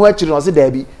no ono akiri no se da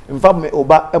bi mfa me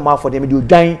oba e ma afode me de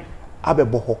odwan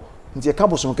abebo ho nti e ka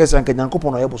bosom kase anka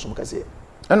nyankopon no ye bosom kase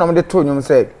e no me de to nyum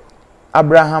say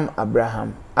Abraham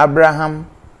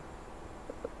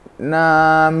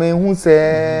na me hu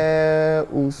se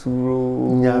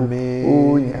usuro nyame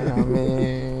o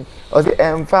nyame o se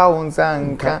emfa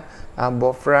unsanka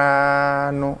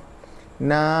abofra no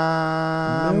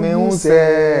na me hu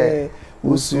se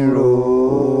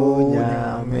usuro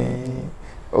nyame.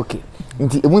 Okay.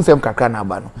 Nti emunsem kakra na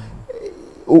aba no.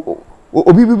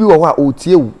 Obi wo wa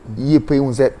otie wu ye pe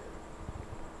hu se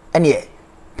ene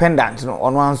pendant no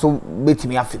ono anso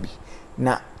betimi afa bi.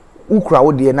 Na ukura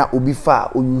wo de na obi fa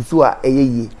oyusu a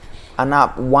eyeye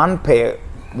ana 1 per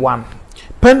 1.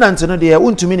 Pendant no de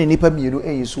untumi ne nipa mienu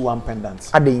eyisu 1 pendant.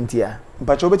 Adentia.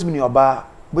 Mpacho betimi ni oba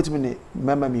betimi ne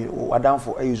mama mi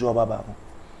wadanfo eyisu oba ba no.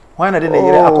 Why not in a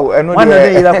year? One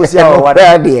day you could see our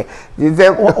water.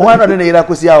 One of the year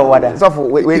could see our water. So,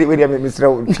 wait, Mr.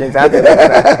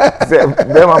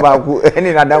 Bema Baku,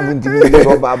 any other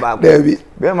winter, Baba, baby.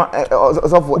 Bema,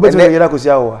 so for the year could see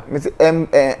our Miss M.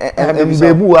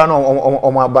 Bebu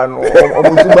on my ban or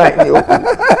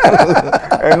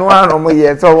and one on my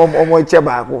year, so on my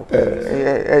chabaco.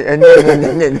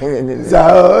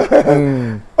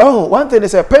 Oh, one thing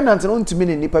is a pendant and to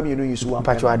me in Nipa, you know, you one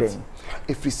patch.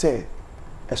 If we say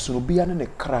a sunobia and a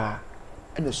cra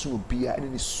and a sunobia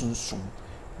and a sunsum,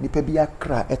 Nipabia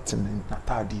cra etin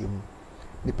natadium,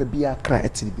 Nipabia cra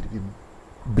etin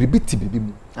bribiti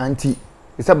bibim. Auntie,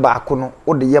 it's a bacono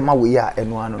or the yama we are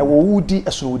and one. A woody,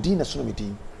 a sunodin, a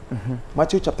sunodin.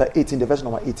 Matthew chapter 18, the verse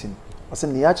number 18. I said,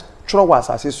 Niach trowas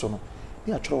as his son,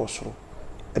 near trosro.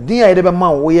 A dear ever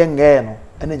man way and gano,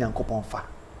 and then Yankopon fa.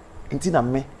 Intina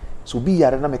me, so be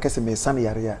yarena make us a me sunny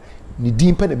area. Ni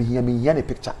dimpe na mehia me hia ne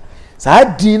picture saa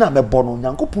din na me bono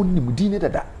nyankopon ni mudin ne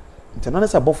dada nti na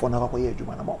se bofo na akwa ye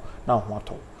adwuma na mo na ho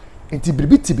ato nti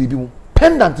biribi ti biribi mu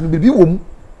pendant no biribi wom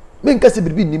me nka se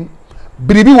biribi nim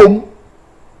biribi wom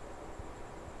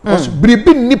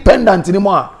biribi ni pendant ni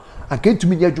mo a anka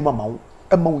ntumi nya adwuma ma wo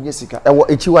e ma wo nya sika ewo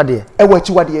echiwade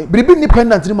biribi ni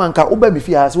pendant ni mo anka wo ba me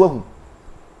fi ha se wahu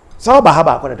sa wo ba ha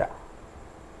ba akwa dada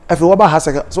afi wo ba ha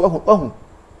se so wahu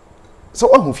so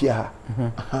wahu fi ha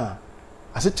aha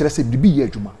ase kyerɛ sɛ biribi yɛ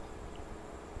adwuma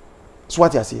so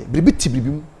wate ase biribi ti biribi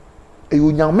mu ɛyɛ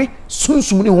onyame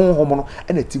sunsum ne honhom no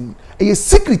ɛna ti mu ɛyɛ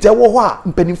secret ɛwɔ hɔ a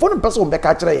mpanimfo no mpɛ sɛ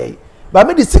wɔbɛka kyerɛ yɛ ba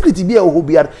me de secret bi ɛwɔ hɔ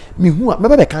biara mehu a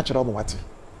mɛbɛ bɛka kyerɛ wɔn wate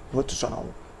na wɔtu so na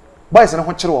wɔn boys ne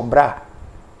ho kyerɛ wɔn bra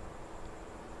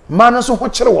ma no so ho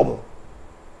kyerɛ wɔn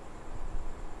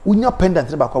wonya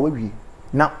pendant ne baako a wawie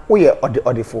na woyɛ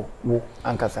ɔdefo wo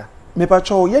ankasa me pa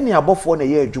cho ye ni abofo na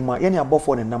ye adwuma ye ni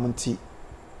abofo na nam nti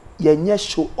ye nye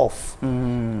show off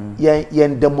ye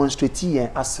demonstrate ye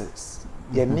assets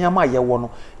ye niama ye wo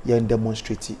no ye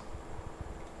demonstrate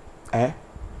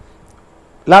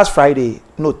last Friday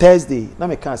no Thursday na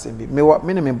me kan say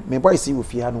me boy see wo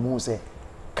fie ha no mu say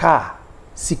car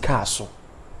si car so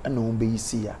na wo be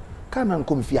yisi ya car na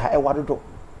nkom fie ha e wadodo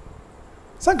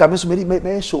sanka me so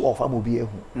me show off amobi ehu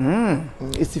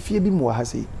esi fie bi mu ha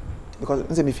say because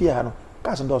nse me fie ha no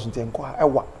cars ndo so ntenko ha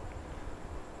ewa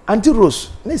anti rose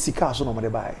na sika so no mo de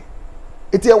bai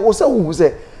eti e wo se wu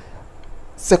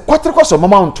se kwatre ko so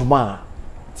mama ntoma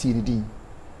ti ni din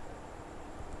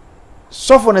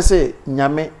sofo ne se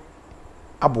nyame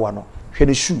aboa no hwe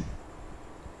ne shoe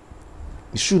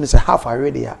the shoe ne say half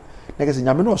already ya na ke say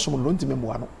nyame no som no ntime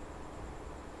mboa no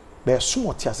be som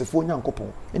otiasefo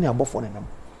nyankopon ene abofo nenam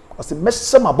o say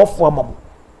mesem abofo amamo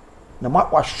na ma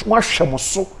hwɛ mo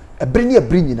so ebere ne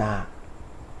ebere nyina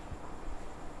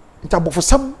nta abofo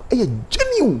sam eye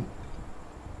genuine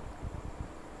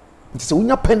nti sɛ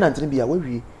wonya pendant ne bia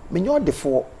wawie menye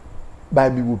odefo ba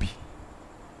bi wo bi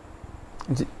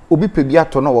nti obi pe bi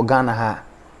ato no wo Ghana ha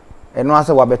eno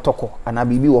ase wabetoko ana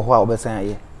bibi wo ho a obesan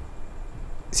aye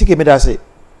sike me da say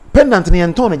pendant ne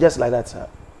enton just like that sir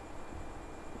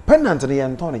pendant ne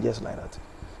enton just like that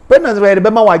pendant where the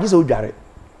bema waji say dware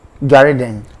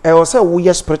den e o say wo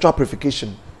yes spiritual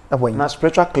purification aboy na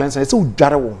spiritual cleansing say wo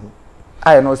dware wo ho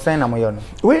aye no sen na mo yo no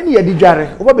we ni ye di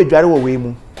dware wo ba be dware wo we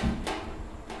mu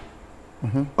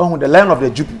oh the lion of the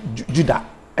Judah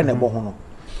and the bohono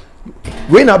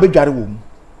we na be dware wo mu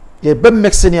ye be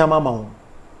mixing ya mama ho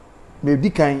me di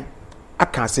kan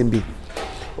aka asem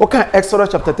okay Exodus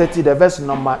chapter 30 the verse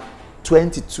number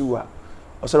 22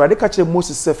 o so rade ka kire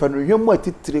Moses se fa no hwemu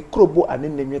atitire krobo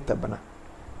anenenwe tabana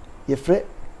ye frɛ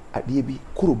ade bi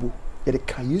krobo ye de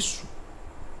ka Yesu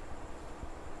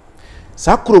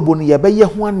sa krobo no ye be ye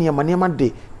ho anema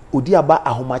de odi aba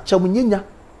ahomacham nyenya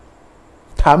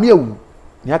tame awu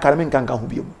ni aka me nkanka ho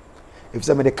biemu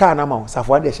efisa me de ka na ma wo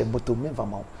safo ade hye botom me mfa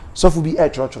ma wo sofu bi e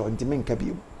choro nti me nka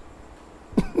biemu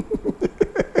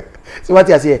so what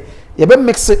you say ye be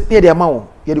mix ne de ama wo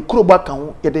ye de krobo aka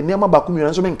ho ye de nema ba kumira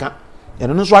nso me nka ye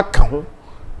no nso aka ho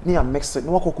ne ya mix ne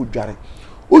wakoko dware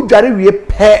u dware wie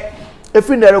pe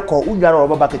efi na rekọ u dware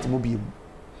rubber bucket mu biemu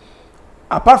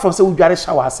apart from say u dware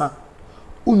shower asa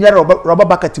u dware rubber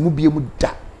bucket mu biemu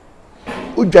da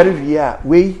u dware wie a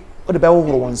we o de be wo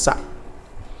horo wonsa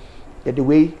ye de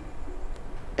we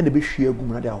e de be hwie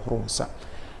agum na de ahoro wonsa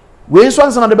we nso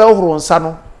ansa na de be wo horo wonsa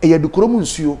no e ye de kromu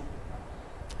nsuo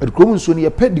adukromu nsuo ne ye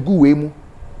pe digu we mu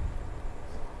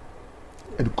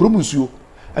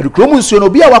adukromu nsuo no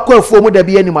bi a wakọ afuo mu da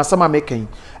bi anim asama mekan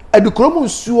adukromu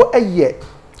nsuo eye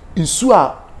nsuo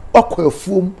a wakọ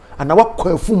afuo mu ana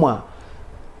wakọ afum a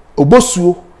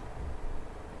obosuo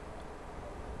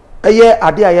eye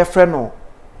ade a ye frɛ no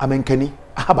amenkani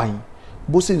ahaban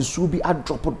bo se nsuo bi a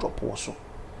drop wo so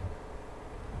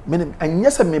menem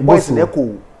anyese me boys na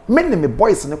ko menne me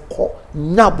boys ne ko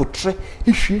nya botre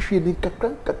hwehwe ni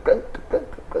kakran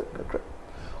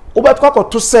obatwa ko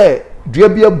to se dua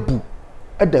bi abu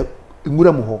eda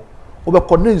ngura mu ho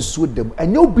obekọ na nsuo dem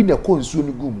anya obi na ko nsuo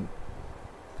ni gum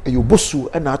eyo bosu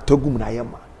na atagum na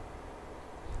yema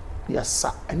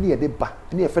yasa ene ye de ba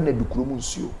ene ye fe na dukromu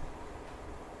nsuo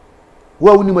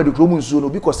wa woni ma dukromu nsuo no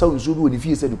because nsuo bi woni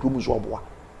fie se dukromu nsuo oboa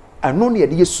ano ne ye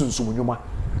de yesunsum nyoma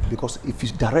because if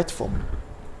it's direct from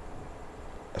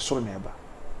esoro na eba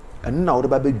enu na wo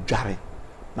ba be dware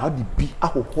na de bi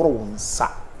ahohoro wonsa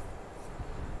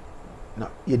na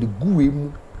ye de guwe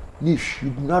mu ni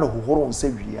hwigu na ahohoro wonsa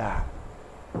wia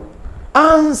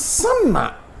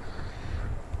ansana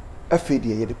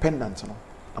afedi ye dependent no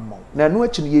ama na enu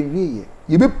achi ye wie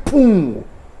ye be pun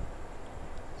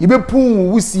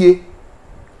wusie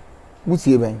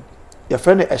ben ye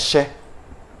fe ne ehye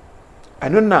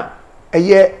enu na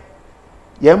eye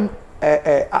yem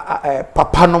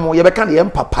papa no mo ye be kan yem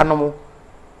papa no mo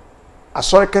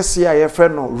asore kese a ye fe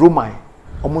no Roman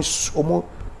omo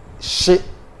hye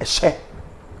ehye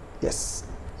yes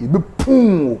ye be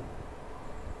pun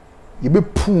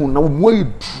na mo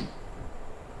edu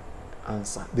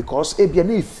answer because ebia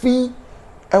na efi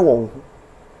ewo ho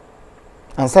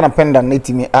answer na pendant na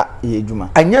timi a ye adwuma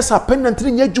anya sa pendant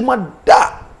ni adwuma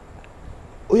da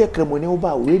oye kremoni wo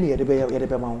ba we ni ye de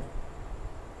be ma ho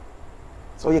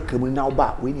so ye kremoni na wo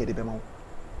ba we ni ye de be ma ho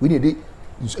we ni de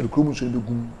kremu so be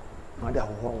gum na de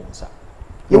ahohoro wonsa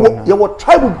ye wo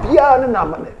tribe bia na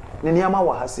ne niama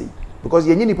wa ha sei because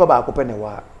ye nyinipa ba akopɛ ne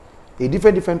wa a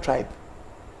different tribe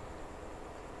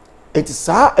it is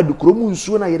sa adukromu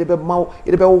nsuo na ye de be ma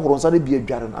ye de be hohoro nsa de bia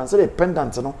dware no ansa de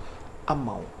pendant no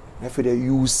ama wo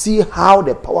you see how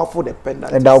the powerful the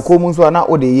pendant is. Da komu nso na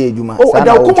o de ye adwuma sa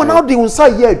da komu na o de nsa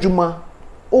ye adwuma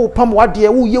o pam wade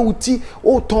o ye wuti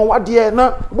o ton wade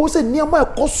na bo se niama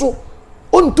ekoso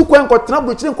o ntu kwan kotena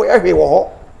brochire nkoya hwe wo ho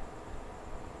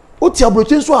o ti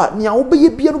abrochire nso a nia wo beye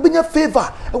bia no benya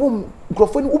favor e wo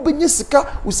nkrofo ni wo benya sika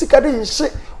usika de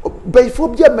nhye bayfo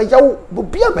bia meyawo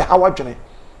bia me hawa dwene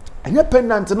anya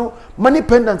pendant no money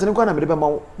pendant no kwa na me de be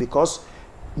ma because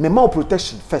me ma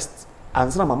protection first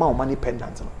and na mama money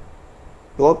pendant no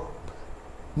because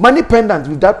money pendant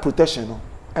with that protection no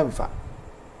emfa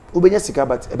obenya sika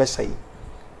but e be sai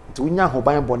nti unya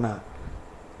hoban bona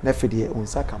na fede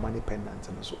onsa ka money pendant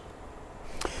no so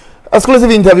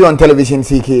Exclusive interview on television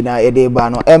CK na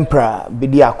Edebano Emperor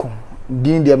Bediako.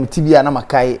 Din dia mtibia na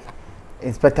makai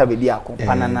Inspector Bediako.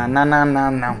 Panana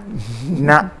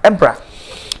na Emperor.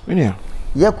 Yeah.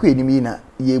 Yaku enimi na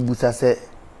ye busa se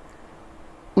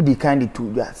udi kind to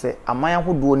dwa se aman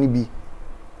ahodo ni bi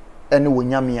ene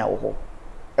wonyame ya wo ho.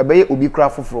 Ebeye obi kra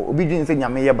foforo, obi din se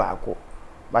nyame ye baako.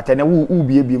 But ene wo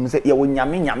bie mu se ye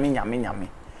wonyame nyame.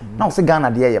 Na wo se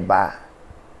Ghana de ye ba.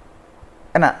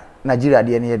 Ena Nigeria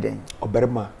de ne den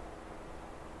oberema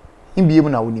imbie mu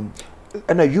na wonim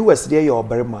ena US de ye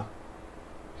oberema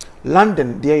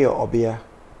London de ye obia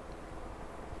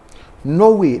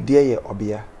Norway de ye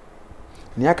obia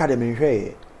ni academy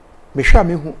hwe me hwa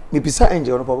me hu me pisa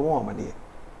angel no papa mo amane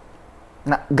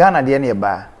na Ghana de ne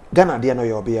ba Ghana de no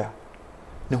ye obia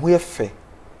ne ho ye fe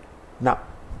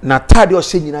na tade o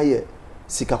hye nyina ye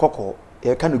sika kokko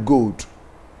ye ka no gold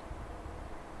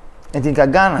entinka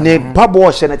Ghana ne babo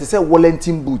hye na te say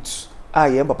Wellington boots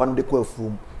ye papa no de ko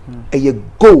afum ye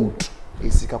gold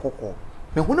sika kokko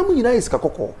me ho na mu nyina ye sika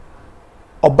kokko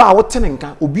oba wo tene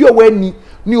nka obi o wani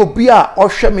ni obi a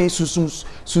ohwe me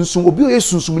sunsun obi o ye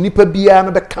sunsun nipa bia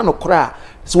no be ka no kra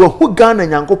so wa hu Ghana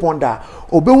nyankopon da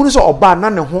obehunu so oba na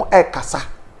ne ho kasa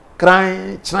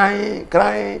kran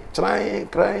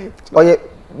oye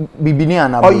bibini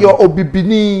ana oyo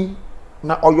obibini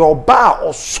na oyo oba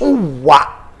osowa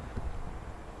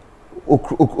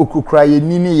okukra ye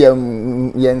nini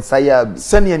ye nsaya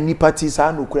sene nipa ti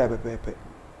sa na okura pepepe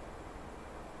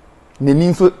neni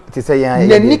nso te say yan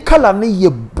neni color ne ye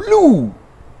blue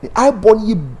the eyeball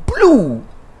ye blue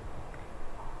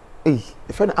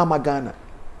if an Amagana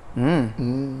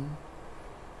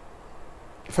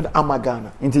if an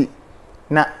Amagana inti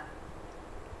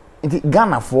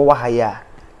Ghana for wa haya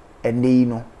ene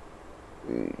no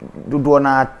dodo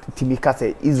na tibika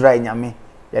say Israel nyame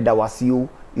yada wasio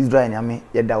Israel nyame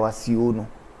yada wasio no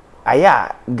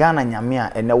aya Ghana nyame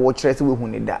a ene wo kire se we hu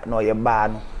ne da na oye ba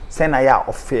no se na ya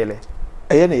ofele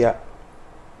eye ne ya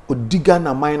odiga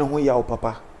na man no ho ya o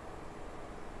papa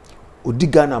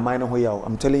odiga na man no ho ya o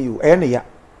I'm telling you eye ne ya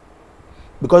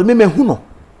because me hu no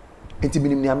enti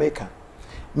binim ni America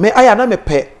me aya na me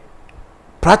pe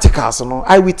practicals no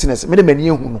eyewitness me de mani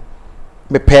hu no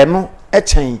me pe no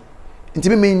echen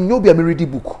enti me nyo bia me read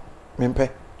book me pe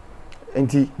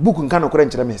enti book nka no kore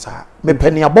nkyere me sa me pe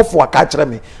ne abofo aka kyere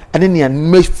me ene ne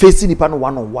me face nipa no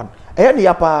one on one eye ne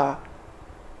ya pa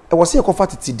e wo se e kofa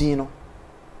titidin no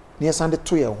ne ya sande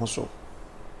to ye ho so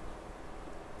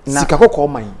sika kokko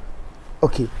man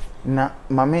okay na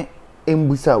mame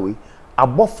embusa we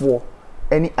abofo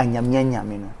eni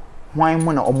anyame no hwan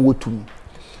mo na omo wotumi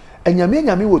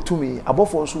anyame wotumi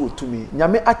abofo nso wotumi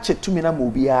nyame ache tumi na ma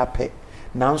obi ya pe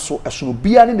nanso esono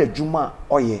bia ne nadwuma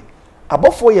oye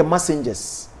abofo ye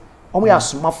messengers omo ya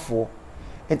asomafo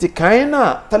enti kan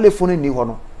na telephone ni ho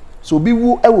no so obi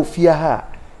wu ewo fia ha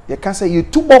ye kan say ye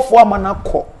tubofo amana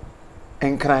ko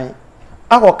enkran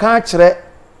akọ kan kire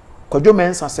kwadwo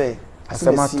mensa say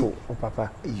asemato papa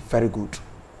very good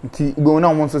nti gbo na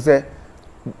omo nso say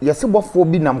yesi bofo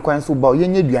bi nam kwan so ba ye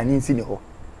nya duane nsi ne ho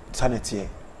sanete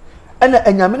ena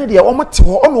anyame ne de omo te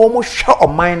ho ono omo hwa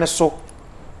oman ne so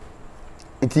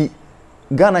nti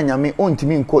Ghana nyame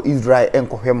ontimi nko Israel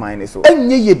enkohwe man ne so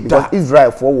enye ye da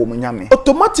Israel fo wo mo nyame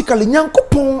automatically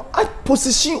nyankopon a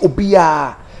position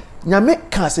obia nyame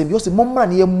ka se bi o se momra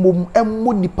ne yemmom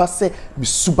emmo nipa se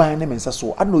bisuban ne mensa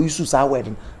so ana oyisu sa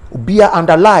word obia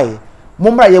underlie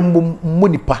momra yemmom mo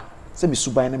nipa se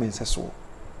bisuban ne mensa so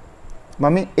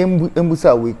mame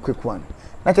embusa we quick one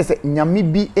na che se nyame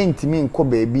bi entimi nko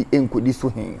baabi enkodi so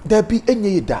hen there be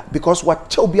enye ye da because what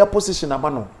che obia position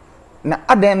amano na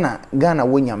aden na Ghana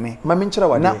wo nyame mame nkyere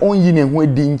wade na onyi ne ho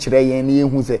adi nkyere yen na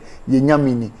yehu se ye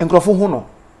nyame ni enkrofo hu no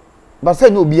ba se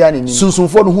nya obia ne ni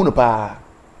sunsunfo no hu no pa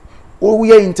o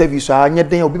ye interview so anya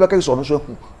den obi baka so no so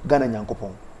hu Ghana nyankopon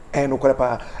no kore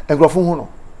pa enkrofo hu no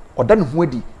oda ne hu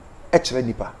adi e kyere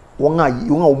nipa won a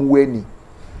wo mu wani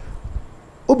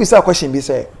obi sa question bi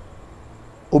se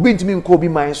obi ntimi nko obi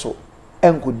man so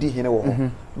enkodi hene wo ho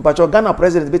mpacho Ghana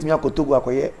president betimi akotogu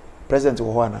akoye president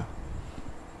wo ho ana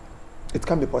it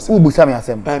can be possible ubusa me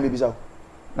asem maybe so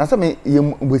na say me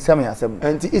ubusa me asem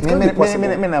and it can be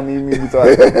possible me na me busa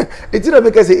it did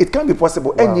make say it can be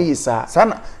possible enye yisa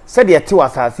sana said ye te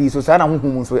wasasi so sana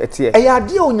honhum so etie e ya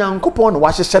de onyankopon no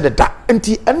wa hyehye de da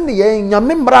enti enne ye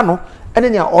nyame mra no enne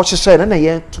ne o hyehye na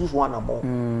ye 2-1 amo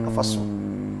afaso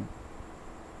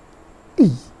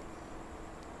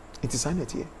it is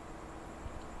sanity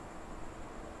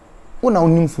una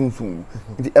onim sunsun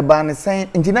enti eba ne sen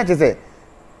enti na che say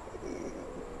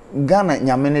Ghana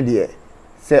nyame ne de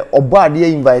se obo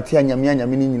ade invite ya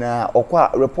nyame ni nyina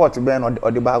okwa report be no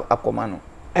ode ba akoma no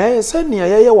Say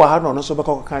near ye wa no no so be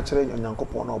ko ka kire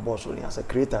Nyankopon na obo so ni as a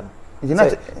creator no.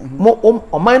 Mo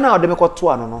o man na o de me ko to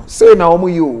ano no. Say na omo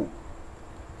yi o.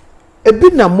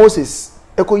 Ebi na Moses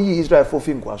ekoyi Israel for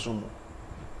fin kwaso mu.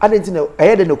 Adenti na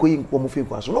eye de na koyi wo mu fin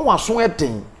kwaso. No waso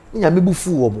eten. Nya me bu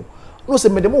fu wo mu. No say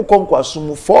me de mo kon kwaso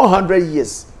mu 400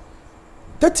 years.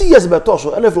 30 years be to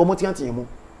so elef wo mo tiantin mu.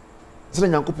 Say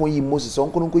Nyankopon yi Moses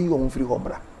on kono koyi wo mu firi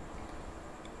hobra.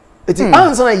 Eti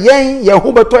ansa na yen ye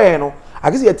ho beto yen no.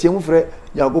 Agisi ye tie mu frɛ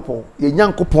Nyankopon. Ye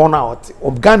Nyankopon na ot.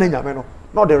 O Ghana nyame no.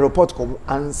 No the report come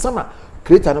ansa na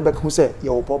creator no be hu say ye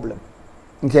wo problem.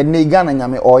 Nke ne Ghana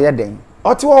nyame oye den.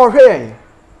 Oti wo hwe yen.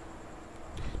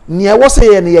 Nia wo se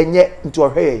ye ne yenye nti wo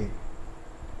hwe yen.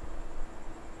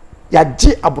 Ya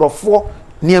gi abrofo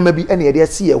niam bi ene ye de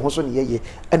asi ye ho so ne ye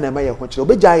ena ma ye ho kire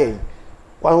obegya yen.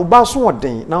 Wa oba so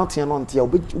oden na ote no nte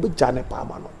obegya ne pa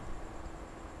ama no.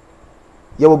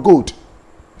 Ye wo gold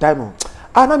diamond.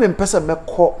 Ana me mpese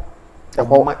mekọ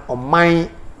oman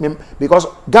because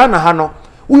Ghana ha no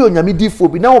wo nyame difo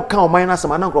bi na wo ka oman na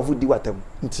asema na nkrofo di watam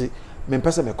nti me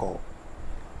mpese mekọ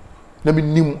na me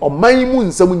nim oman mu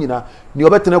nsam nyina ni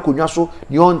obetena konwa so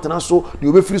ni ontena so ni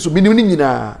obefiri so minim ni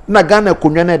nyina na Ghana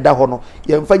konwa na da ho no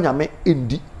ye mfa nyame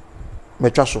endi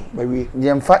metwa so bawie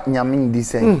Ye mfa nyame ndi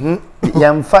sen.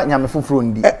 Ye mfa nyame foforo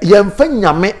ndi. Ye mfa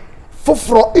nyame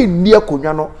foforo endi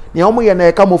akonwa no ni omo ye na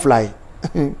e camouflage.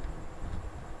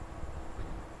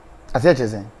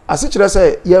 Asecheze. Asechire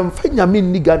say ye mfa nyame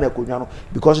ni Ghana akonwa no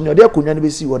because ni ode akonwa no be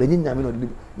si wo de nyame no de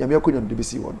nyame akonwa no de be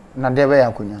si wo no Na de be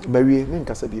yakonya. bawie me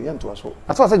nkasa bi ye nto aso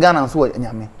Aso se Ghana so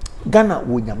nyame. Ghana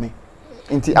wo nyame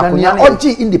Nti akonya akonya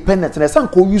oji independent na san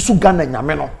ko yusu Ghana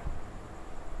nyame no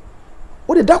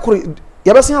wo de dakoro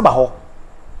ye be sen aba ho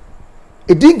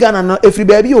edi Ghana no efri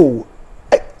baabi o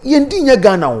ye ndi nya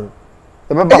Ghana o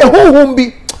ye honhom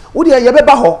bi wo de ye be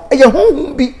ba ho ye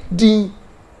honhom bi din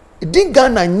edi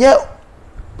Ghana nya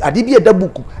ade bi eda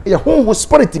buku ye honhom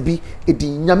spirit bi edi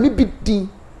nyame bi din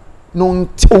no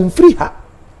onfiri ha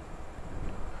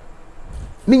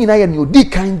ni nyina ye ni odi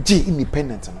kan ji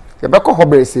independent no ye be ko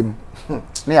hobresem.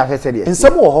 Na ya fese de.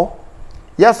 nsem wo ho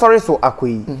Ya sorry so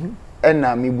akoyi.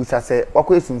 Ena mi busa se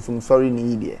wako esunsum sorry ni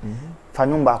yide.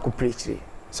 Fanyum ba ko preachre.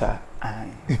 sa Ai.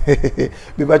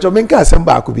 bi ba jo menka asem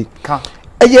ba ko bi Ka.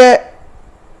 eye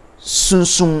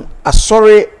sunsum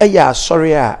asori eye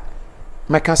asori a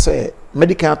meka se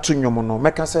medical to nyomo no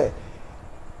meka se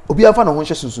obi afa na ho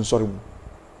hye sunsum sori mu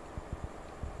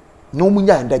no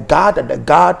munya and the God and the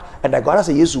God and the God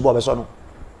say Yesu bo be so no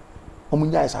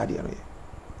omunya isa de no ye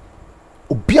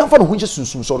obi afa na ho hye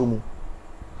sunsum sori mu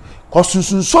ko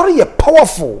sunsum sori ye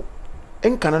powerful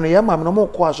enkana no ye mam no mo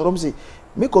ko asorom se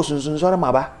me ko sunsum sori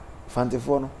maba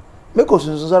fantefo no me ko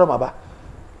sunsum sori maba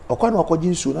okwa na okoji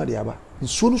nsuo na de aba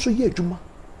nsuo no so ye adwuma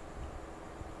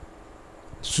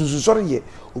sunsum sori ye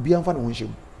obi afa na ho hye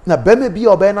mu na bema bi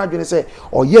obe na adwene se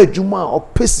oye adwuma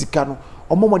opesika no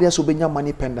omomode aso benya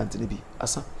money pendant ni bi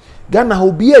asa Ghana ha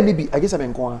obi ani bi agesa me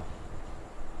nko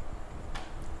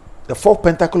the fourth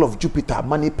pentacle of Jupiter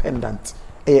money pendant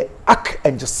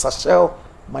archangel Sashel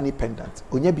money pendant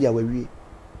onya bi awawie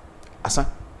asa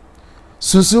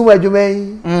sunsum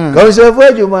adwumai konsefo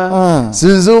adwuma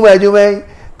sunsum adwumai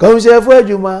konsefo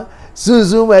adwuma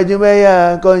sunsum adwumai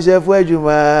ya konsefo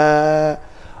adwuma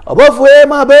obofwe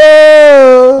mabo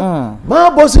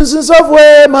mabo sunsum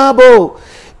sofwe mabo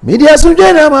media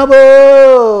sunje na mabo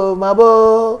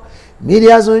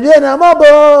media sunje na mabo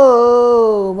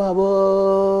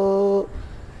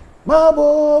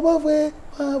obofwe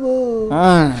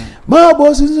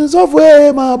mabo sunsum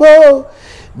sofwe mabo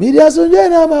media sunje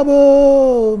na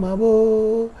mabo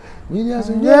media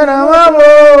sunje na mabo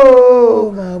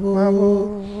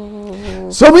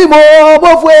Somimo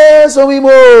bofwe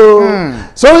somimo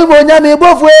somimo nyame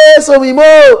bofwe somimo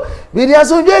media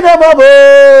sunje na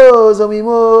mabo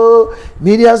somimo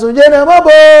media sunje na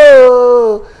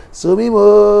mabo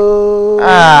somimo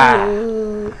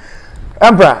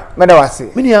Empra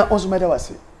medawase. minia onso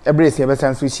medawase Ebrese be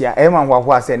sanso hia. E man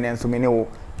hwahwa ase ne nso mene wo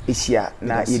ehia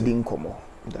na yedi nkomo.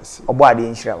 that's Obo ade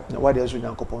nhira wo. na wade aso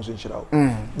Nyankopon so nhyira wo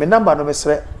me number no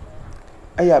mesre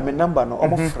aya me number no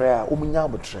omo frɛ a omunya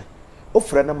abotre o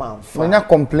frɛ na manfa Menya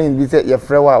complain bi se ye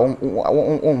frɛ wa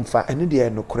onfa. ene de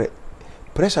no korɛ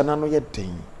pressure na no yɛ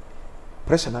den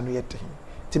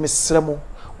ti me srɛ mo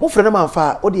frɛ na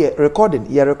manfa o de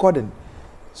recording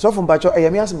so from bacho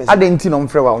ayami asem Ade nti no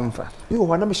mfrɛ wa onfa. bi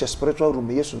wo na me hye spiritual room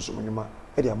me yesu nsumnyuma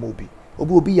e de ama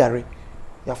obi yare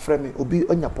ya frɛ me obi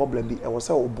onya problem bi e wo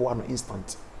sɛ oboa no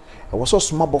instant e wo so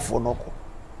soma bofo no ko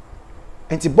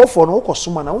enti bofo no ko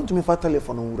soma na wontumi fa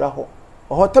telephone wura ho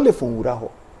telephone wura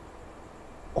ho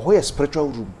ye spiritual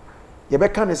room You be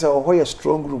can say oh a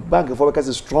strong room. Bank for because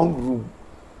a strong room.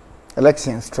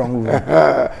 Election strong room.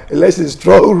 Election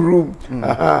strong room.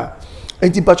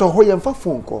 Enti pacho ho ye mfa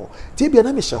phone call. Tie bia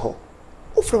na me hye ho.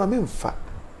 Wo fra me mfa.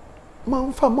 Ma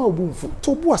mfa ma obu mfu.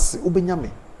 To bo ase obenya me.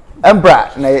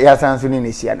 Empra na ya sanso ni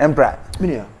nesia. Empra.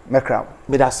 Minia. Mekra.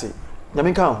 Me da se.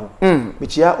 Nyame kan ho. Me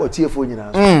chia otiefo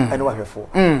nyina so. Ene wahwefo.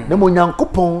 Na mo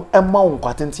nyankopon ema wo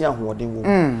nkwatenten ahoden wo.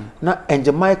 Na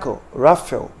Angel Michael,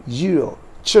 Raphael, Uriel,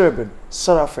 Cherubim,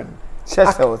 Seraphim.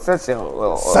 Sashel.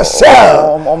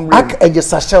 Ak Angel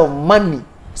Sashel money.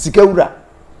 Sikawura.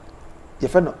 Ye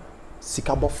fe no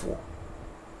sikabofo.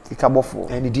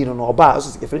 Eni di no oba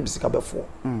so ye fe no sikabofo.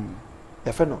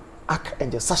 Ye fe no Ak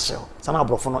Angel Sashel. Sana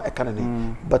abrofo no e kan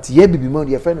ne. But ye bibi mo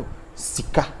ye fe no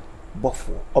sika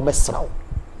bofo o mesraw.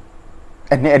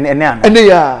 Ene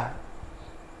ya.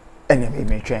 Ene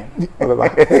me twen. Obeba.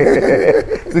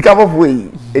 Sika bofo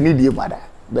yi eni die mada.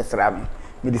 Besra me.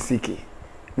 Me di sike.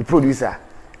 Me producer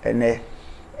ene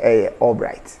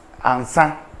Albright.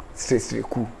 Ansa stress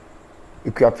ku.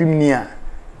 Ikuapim ni a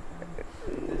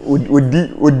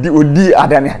odi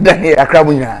adane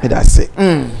akrabu nyina. Me da se.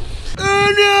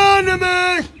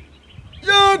 Enemy,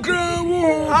 ya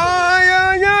grawu.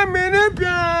 Aya me ne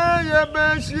pia ya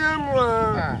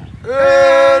besiamwa.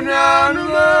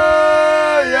 Enemy.